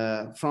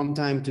from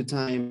time to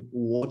time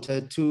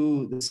water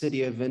to the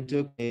city of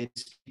Windhoek.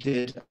 It's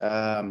treated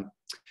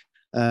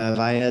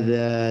via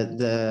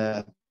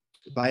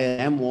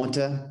dam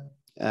water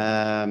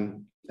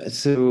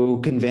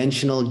through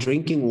conventional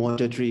drinking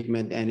water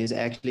treatment, and is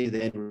actually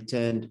then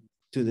returned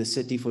to the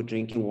city for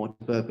drinking water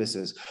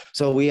purposes.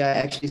 So we are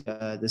actually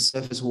the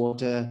surface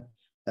water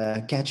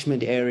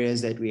catchment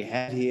areas that we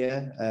have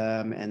here,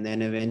 and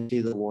then eventually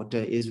the water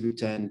is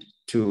returned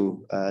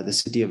to the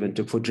city of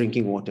Windhoek for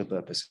drinking water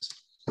purposes.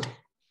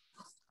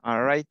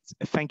 All right,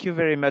 thank you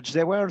very much.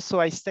 There were also,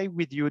 I stay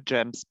with you,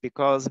 James,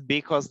 because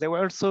there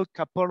were also a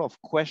couple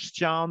of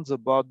questions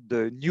about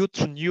the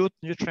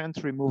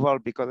nutrient removal,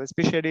 because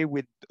especially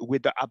with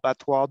the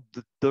abattoir,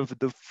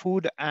 the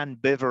food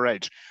and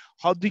beverage.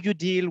 How do you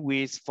deal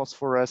with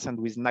phosphorus and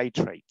with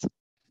nitrate?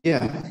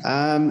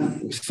 Yeah,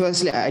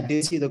 firstly, I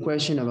did see the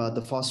question about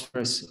the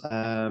phosphorus,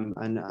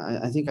 and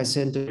I think I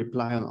sent a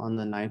reply on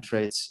the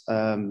nitrates,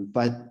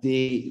 but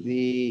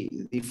the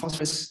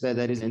phosphorus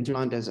that is in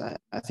plant, as I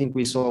think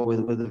we saw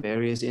with the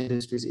various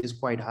industries, is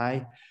quite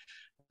high.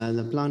 And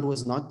the plant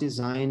was not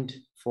designed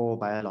for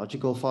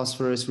biological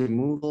phosphorus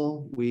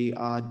removal. We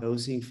are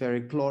dosing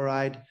ferric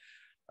chloride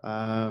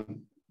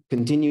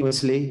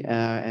continuously,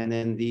 and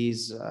then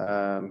these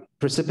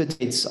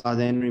precipitates are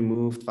then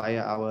removed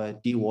via our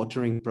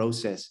dewatering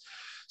process.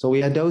 So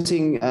we are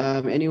dosing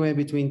anywhere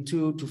between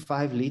 2 to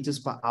 5 liters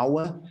per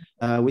hour,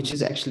 which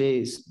is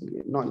actually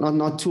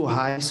not too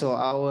high. So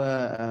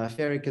our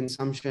ferric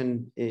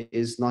consumption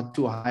is not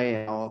too high,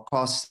 and our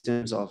cost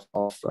in terms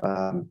of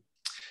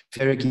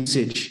ferric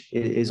usage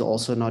is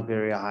also not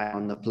very high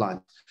on the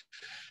plant.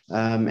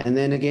 And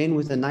then again,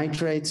 with the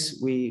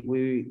nitrates,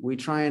 we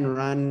try and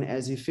run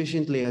as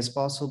efficiently as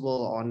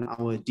possible on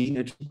our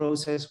denaturing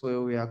process,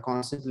 where we are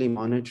constantly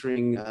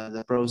monitoring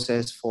the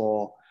process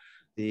for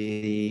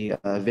the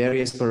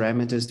various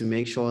parameters to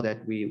make sure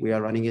that we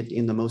are running it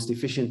in the most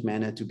efficient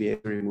manner to be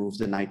able to remove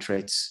the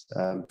nitrates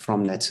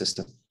from that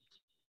system.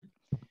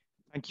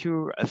 Thank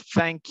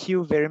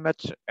you very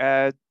much.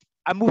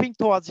 I'm moving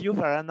towards you,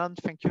 Varanand.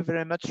 Thank you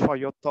very much for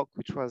your talk,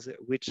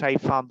 which I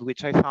found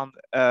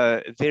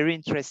very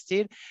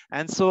interesting.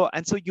 And so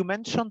you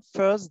mentioned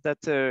first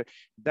that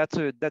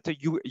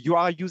you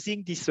are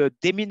using this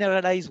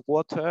demineralized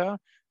water.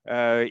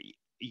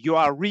 You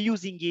are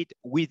reusing it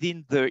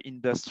within the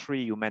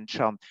industry you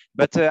mentioned,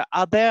 but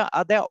are there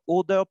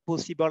other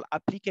possible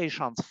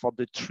applications for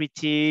the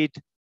treated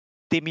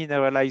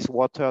demineralized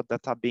water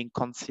that are being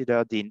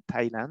considered in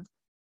Thailand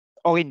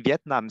or in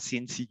Vietnam,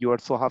 since you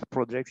also have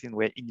projects in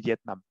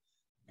Vietnam?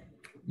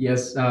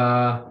 Yes,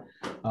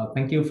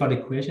 thank you for the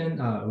question.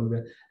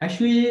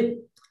 Actually,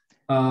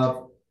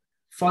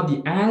 For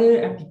the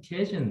other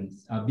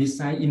applications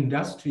besides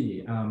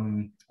industry,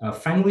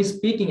 frankly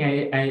speaking,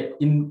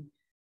 in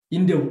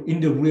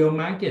the real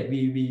market,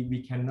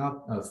 we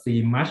cannot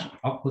see much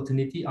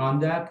opportunity on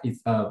that.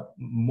 It's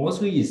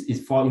mostly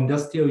is for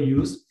industrial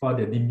use for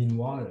the drinking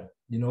water.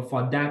 You know,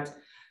 for that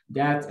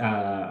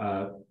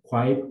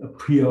quite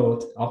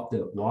pure of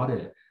the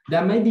water.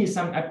 There may be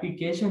some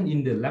application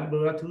in the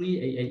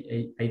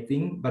laboratory, I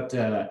think, but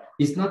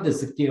it's not the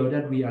scale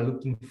that we are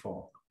looking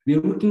for. We're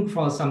looking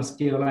for some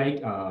scale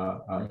like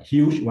a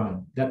huge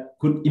one that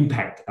could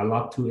impact a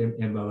lot to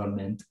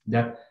environment.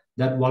 That's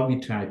what we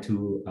try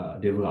to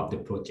develop the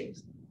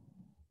projects.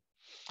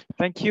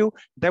 Thank you.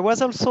 There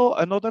was also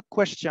another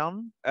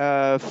question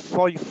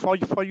for you,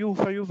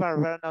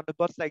 Varun,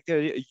 about like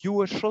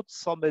you showed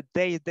some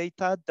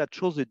data that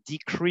shows a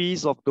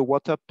decrease of the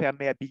water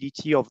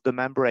permeability of the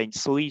membrane.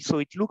 So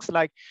it looks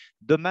like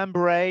the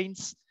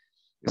membranes.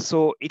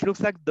 So it looks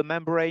like the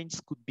membranes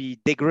could be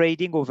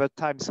degrading over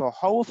time. So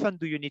how often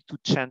do you need to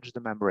change the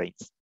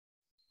membranes?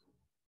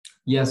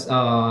 Yes,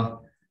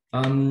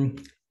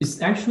 it's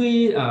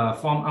actually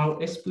from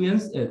our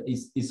experience,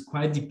 it's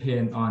quite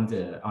depend on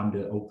the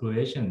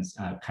operations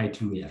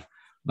criteria.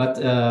 But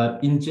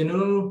in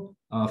general,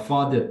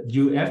 for the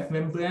UF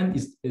membrane,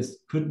 it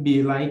could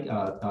be like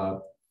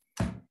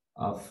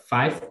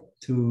 5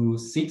 to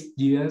 6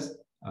 years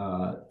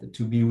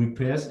to be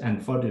replaced,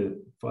 and for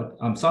the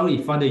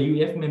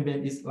UF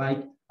membrane is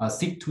like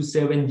 6 to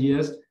 7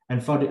 years,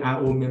 and for the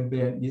RO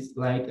membrane is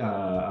like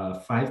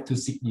 5 to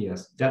 6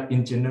 years. That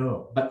in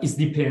general, but it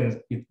depends.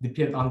 It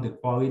depends on the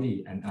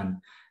quality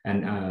and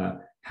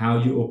how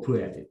you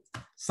operate it.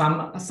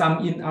 Some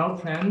in our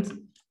plant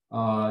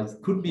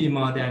could be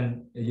more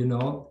than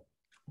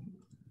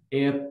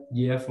 8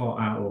 years for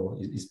RO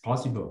is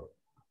possible.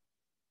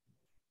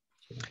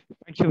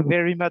 Thank you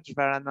very much,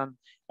 Varanan.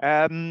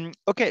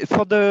 Okay,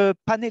 for the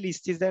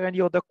panelists, is there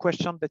any other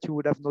question that you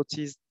would have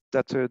noticed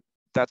that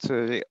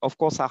of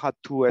course I had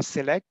to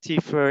select?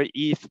 If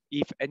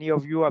any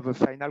of you have a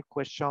final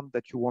question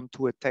that you want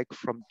to take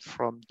from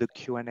the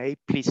Q&A,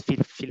 please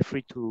feel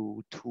free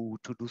to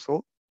do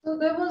so. So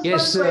there was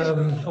yes, one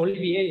question.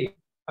 Olivier.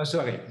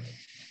 Sorry.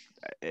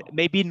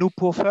 Maybe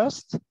Nupur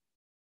first.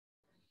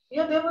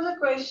 Yeah, there was a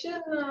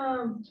question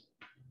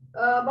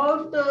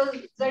about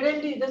the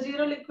ZLD, the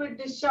zero liquid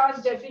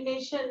discharge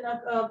definition.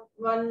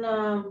 One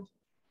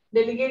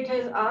delegate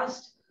has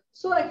asked.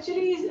 So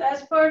actually,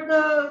 as per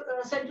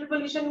the Central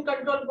Pollution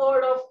Control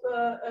Board of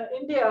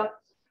India,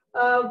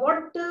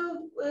 what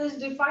is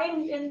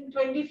defined in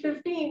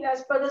 2015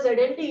 as per the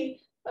ZLD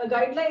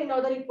guideline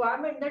or the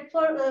requirement that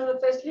for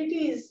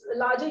facilities,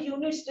 larger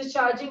units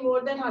discharging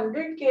more than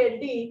 100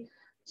 KLD,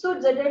 so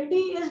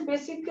ZLD is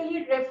basically,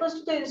 it refers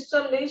to the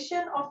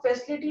installation of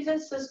facilities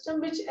and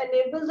system which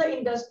enables the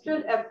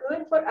industrial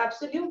effluent for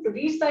absolute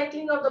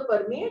recycling of the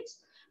permeates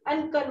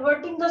and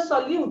converting the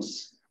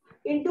solutes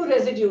into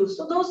residues.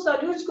 So those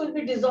solutes could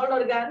be dissolved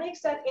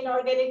organics and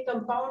inorganic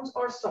compounds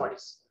or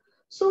salts.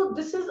 So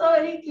this is a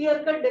very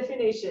clear-cut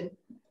definition.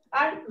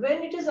 And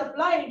when it is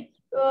applied,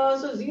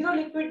 so zero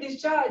liquid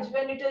discharge,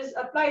 when it is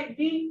applied,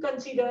 we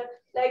consider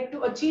like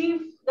to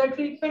achieve the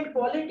treatment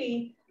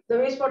quality, the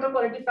wastewater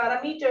quality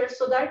parameters,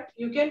 so that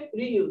you can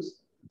reuse.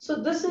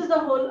 So this is the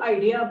whole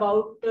idea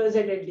about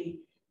ZLD.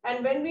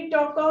 And when we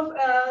talk of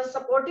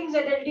supporting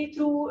ZLD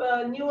through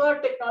newer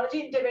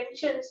technology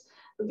interventions,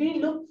 we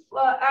look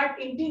at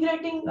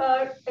integrating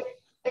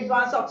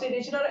advanced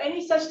oxidation or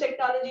any such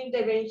technology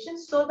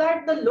interventions so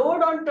that the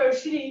load on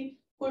tertiary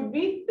could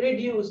be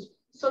reduced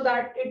so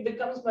that it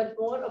becomes much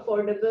more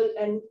affordable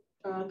and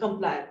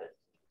compliable.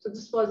 So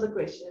this was the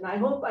question. I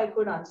hope I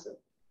could answer.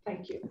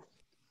 Thank you.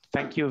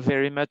 Thank you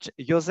very much.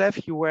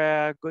 Joseph, you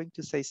were going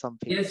to say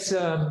something. Yes,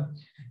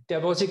 there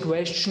was a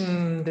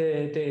question,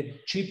 the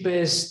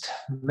cheapest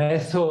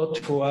method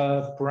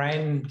for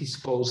brine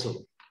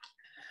disposal.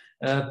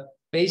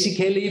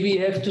 Basically, we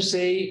have to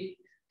say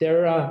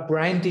there are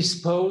brine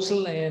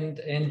disposal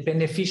and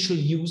beneficial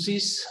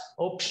uses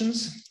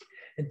options,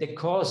 and the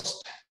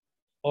cost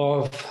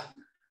of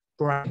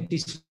brine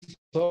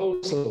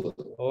disposal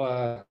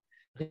or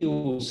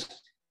reuse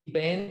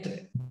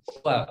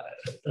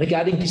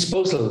regarding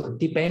disposal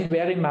depend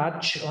very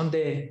much on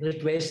the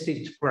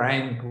requested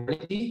brine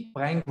quality.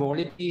 Brine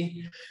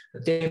quality,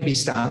 there can be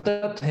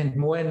standard, and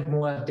more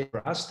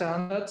there are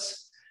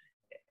standards.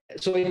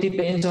 So it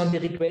depends on the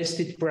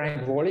requested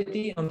brine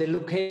quality, on the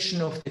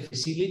location of the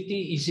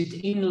facility. Is it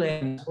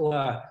inland or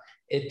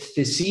at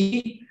the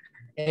sea?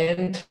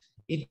 And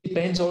it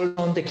depends also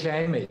on the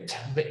climate.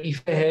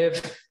 If I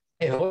have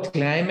a hot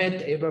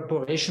climate,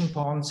 evaporation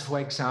ponds, for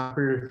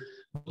example,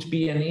 would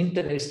be an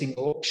interesting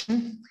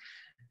option.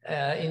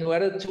 In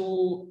order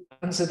to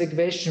answer the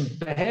question,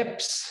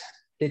 perhaps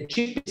the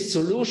cheapest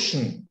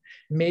solution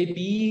may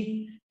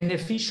be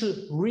beneficial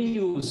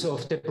reuse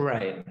of the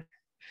brine.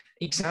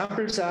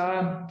 Examples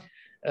are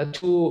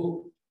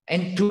to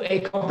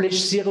accomplish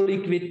zero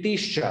liquid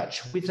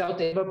discharge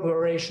without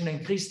evaporation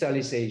and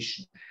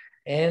crystallization.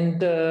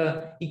 And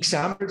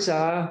examples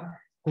are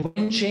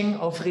quenching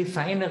of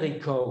refinery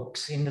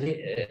cokes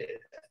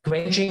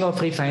quenching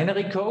of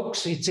refinery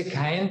cokes. It's a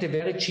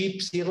very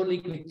cheap zero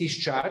liquid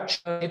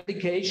discharge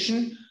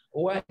application.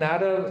 Or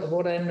another,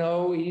 what I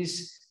know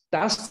is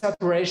dust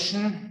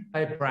suppression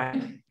by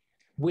brine,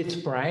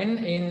 with brine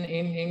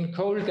in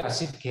coal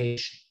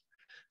gasification.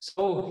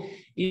 So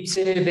it's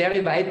a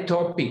very wide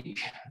topic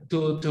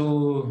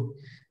to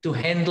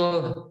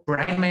handle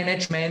brine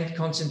management,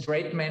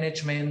 concentrate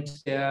management.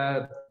 There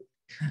are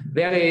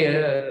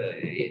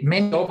very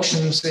many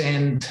options,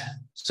 and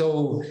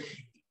so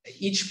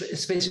each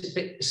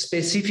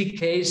specific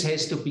case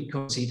has to be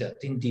considered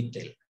in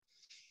detail.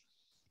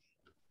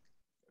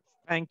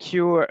 Thank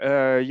you,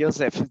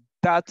 Joseph.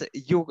 That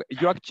you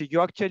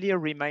actually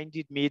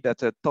reminded me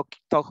that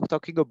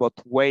talking about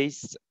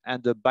waste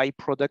and the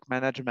byproduct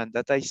management,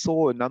 that I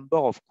saw a number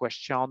of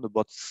questions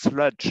about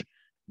sludge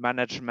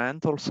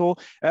management also.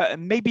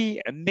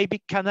 Maybe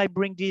can I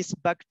bring this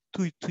back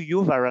to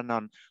you,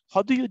 Varanan?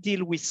 How do you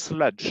deal with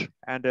sludge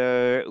and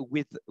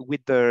with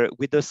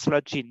the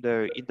sludge in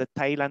the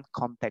Thailand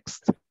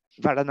context?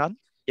 Varanan?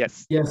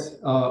 Yes. Yes.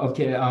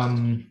 Okay.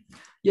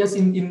 Yes.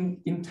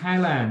 In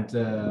Thailand,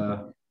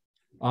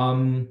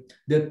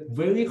 the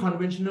very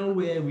conventional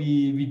way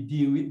we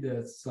deal with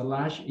the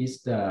sludge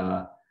is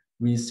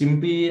we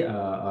simply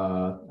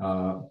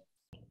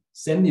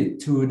send it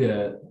to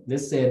the,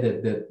 let's say,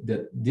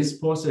 the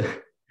disposer.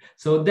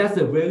 So that's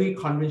a very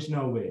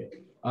conventional way.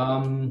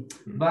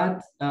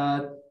 But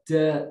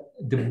the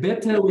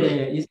better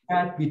way is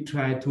that we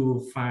try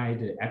to find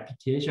the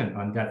application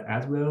on that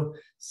as well.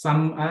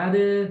 Some of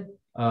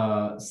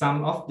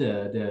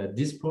the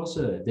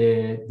disposer,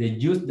 they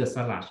use the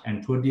sludge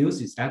and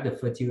produce it as the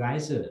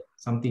fertilizer,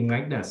 something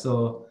like that.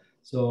 So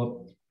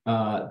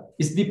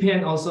it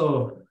depends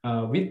also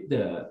with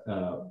the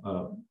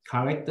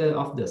character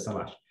of the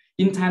sludge.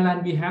 In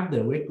Thailand, we have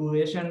the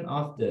regulation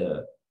of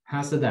the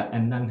hazardous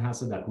and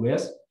non-hazardous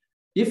waste.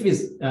 If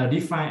it's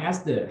defined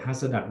as the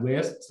hazardous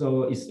waste,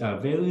 so it's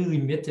very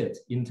limited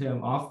in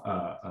terms of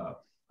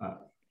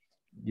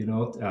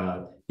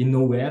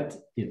innovate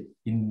it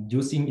in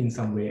using in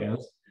somewhere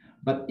else.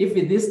 But if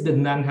it is the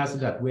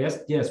non-hazardous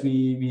waste, yes,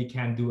 we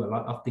can do a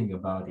lot of things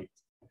about it.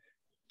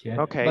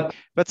 Okay.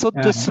 But so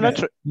the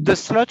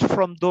sludge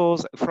from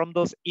those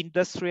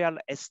industrial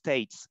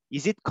estates,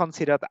 is it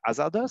considered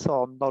hazardous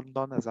or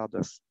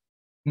non-hazardous?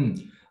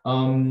 It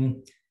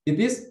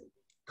is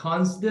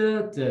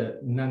considered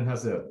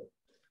non-hazard.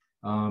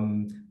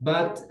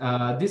 But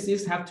this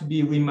is have to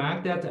be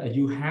remarked that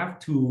you have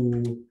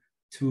to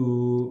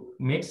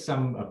make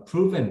some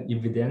proven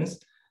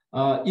evidence.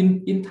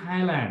 In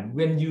Thailand,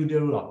 when you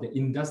develop the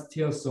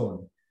industrial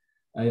zone,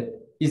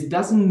 it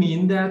doesn't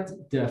mean that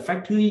the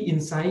factory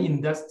inside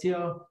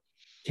industrial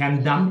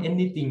can dump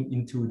anything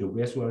into the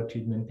wastewater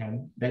treatment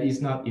plant. That is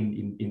not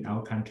in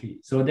our country.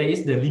 So there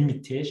is the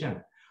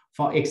limitation.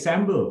 For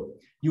example,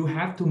 you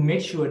have to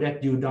make sure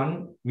that you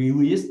don't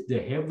release the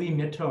heavy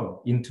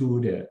metal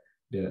into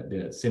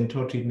the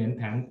central treatment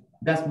plant.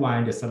 That's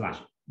why the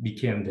sludge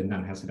became the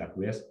non-hazardous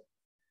waste.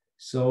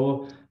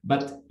 So,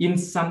 but in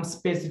some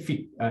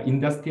specific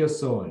industrial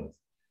zones,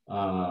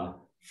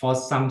 for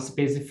some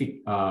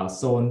specific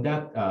zone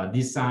that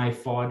designed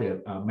for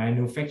the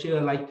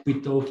manufacturer, like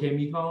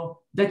petrochemical,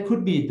 that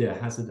could be the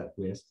hazardous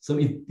waste. So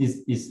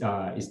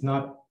it's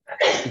not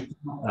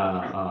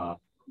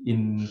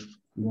in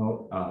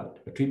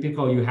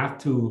typical. You have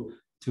to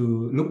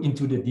look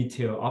into the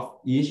detail of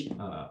each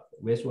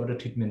wastewater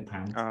treatment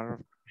plant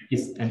and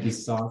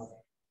its source.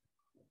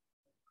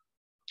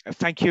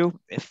 Thank you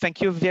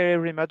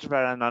very much,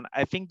 Varanan.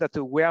 I think that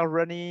we are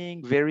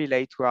running very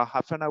late. We are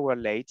half an hour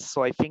late,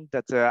 so I think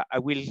that I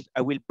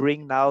will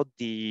bring now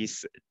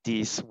this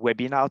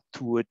webinar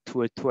to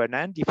an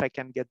end. If I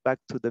can get back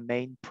to the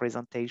main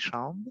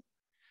presentation,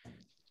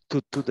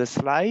 to the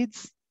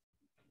slides.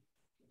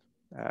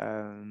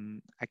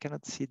 I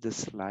cannot see the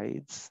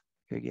slides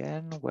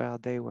again. Where are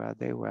they?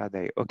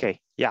 Okay,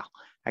 yeah,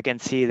 I can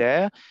see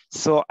there.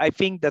 So I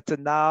think that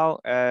now.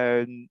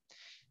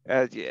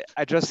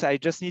 I just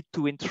need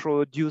to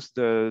introduce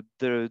the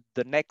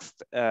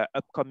next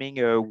upcoming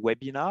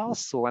webinar.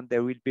 So, and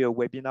there will be a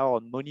webinar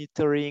on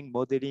monitoring,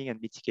 modeling,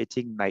 and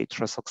mitigating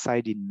nitrous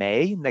oxide in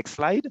May. Next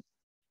slide.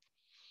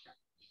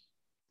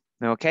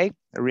 Okay,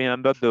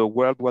 remember the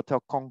World Water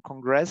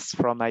Congress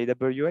from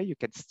IWA. You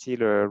can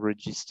still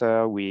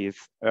register with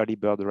early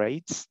bird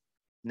rates.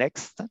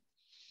 Next.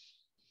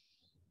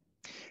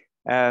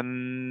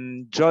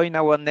 Join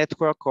our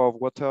network of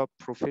water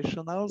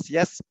professionals.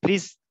 Yes,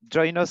 please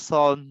join us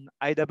on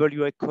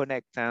IWA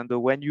Connect. And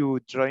when you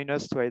join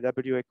us to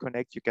IWA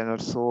Connect, you can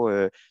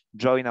also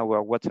join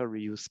our Water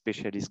Reuse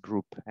Specialist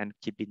Group and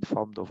keep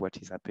informed of what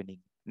is happening.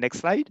 Next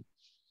slide.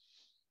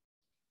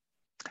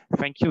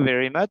 Thank you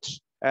very much.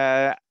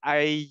 I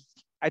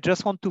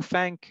just want to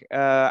thank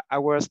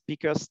our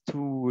speakers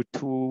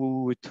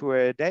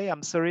today.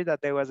 I'm sorry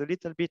that there was a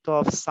little bit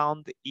of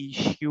sound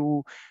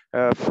issue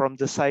from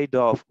the side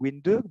of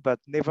Windhoek, but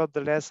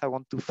nevertheless, I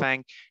want to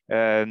thank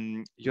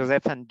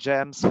Joseph and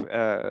James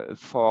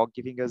for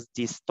giving us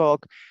this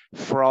talk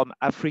from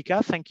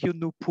Africa. Thank you,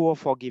 Nupur,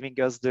 for giving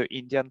us the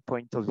Indian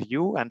point of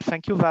view, and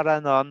thank you,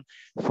 Varanon,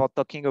 for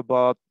talking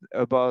about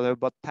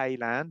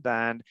Thailand,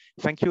 and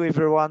thank you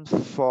everyone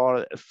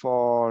for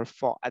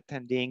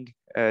attending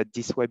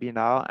this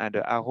webinar, and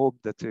I hope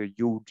that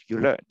you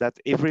learn, that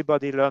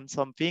everybody learned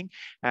something,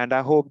 and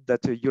I hope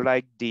that you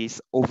like this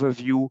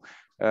overview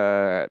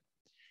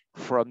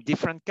from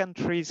different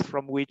countries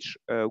from which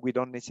we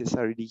don't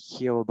necessarily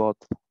hear about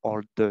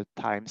all the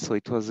time. So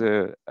it was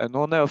an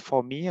honor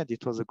for me, and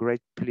it was a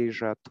great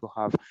pleasure to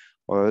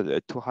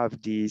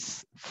have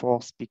these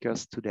 4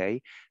 speakers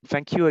today.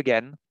 Thank you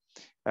again,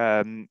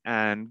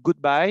 and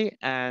goodbye,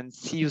 and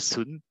see you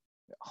soon,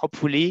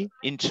 hopefully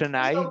in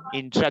Chennai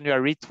in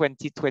January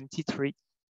 2023.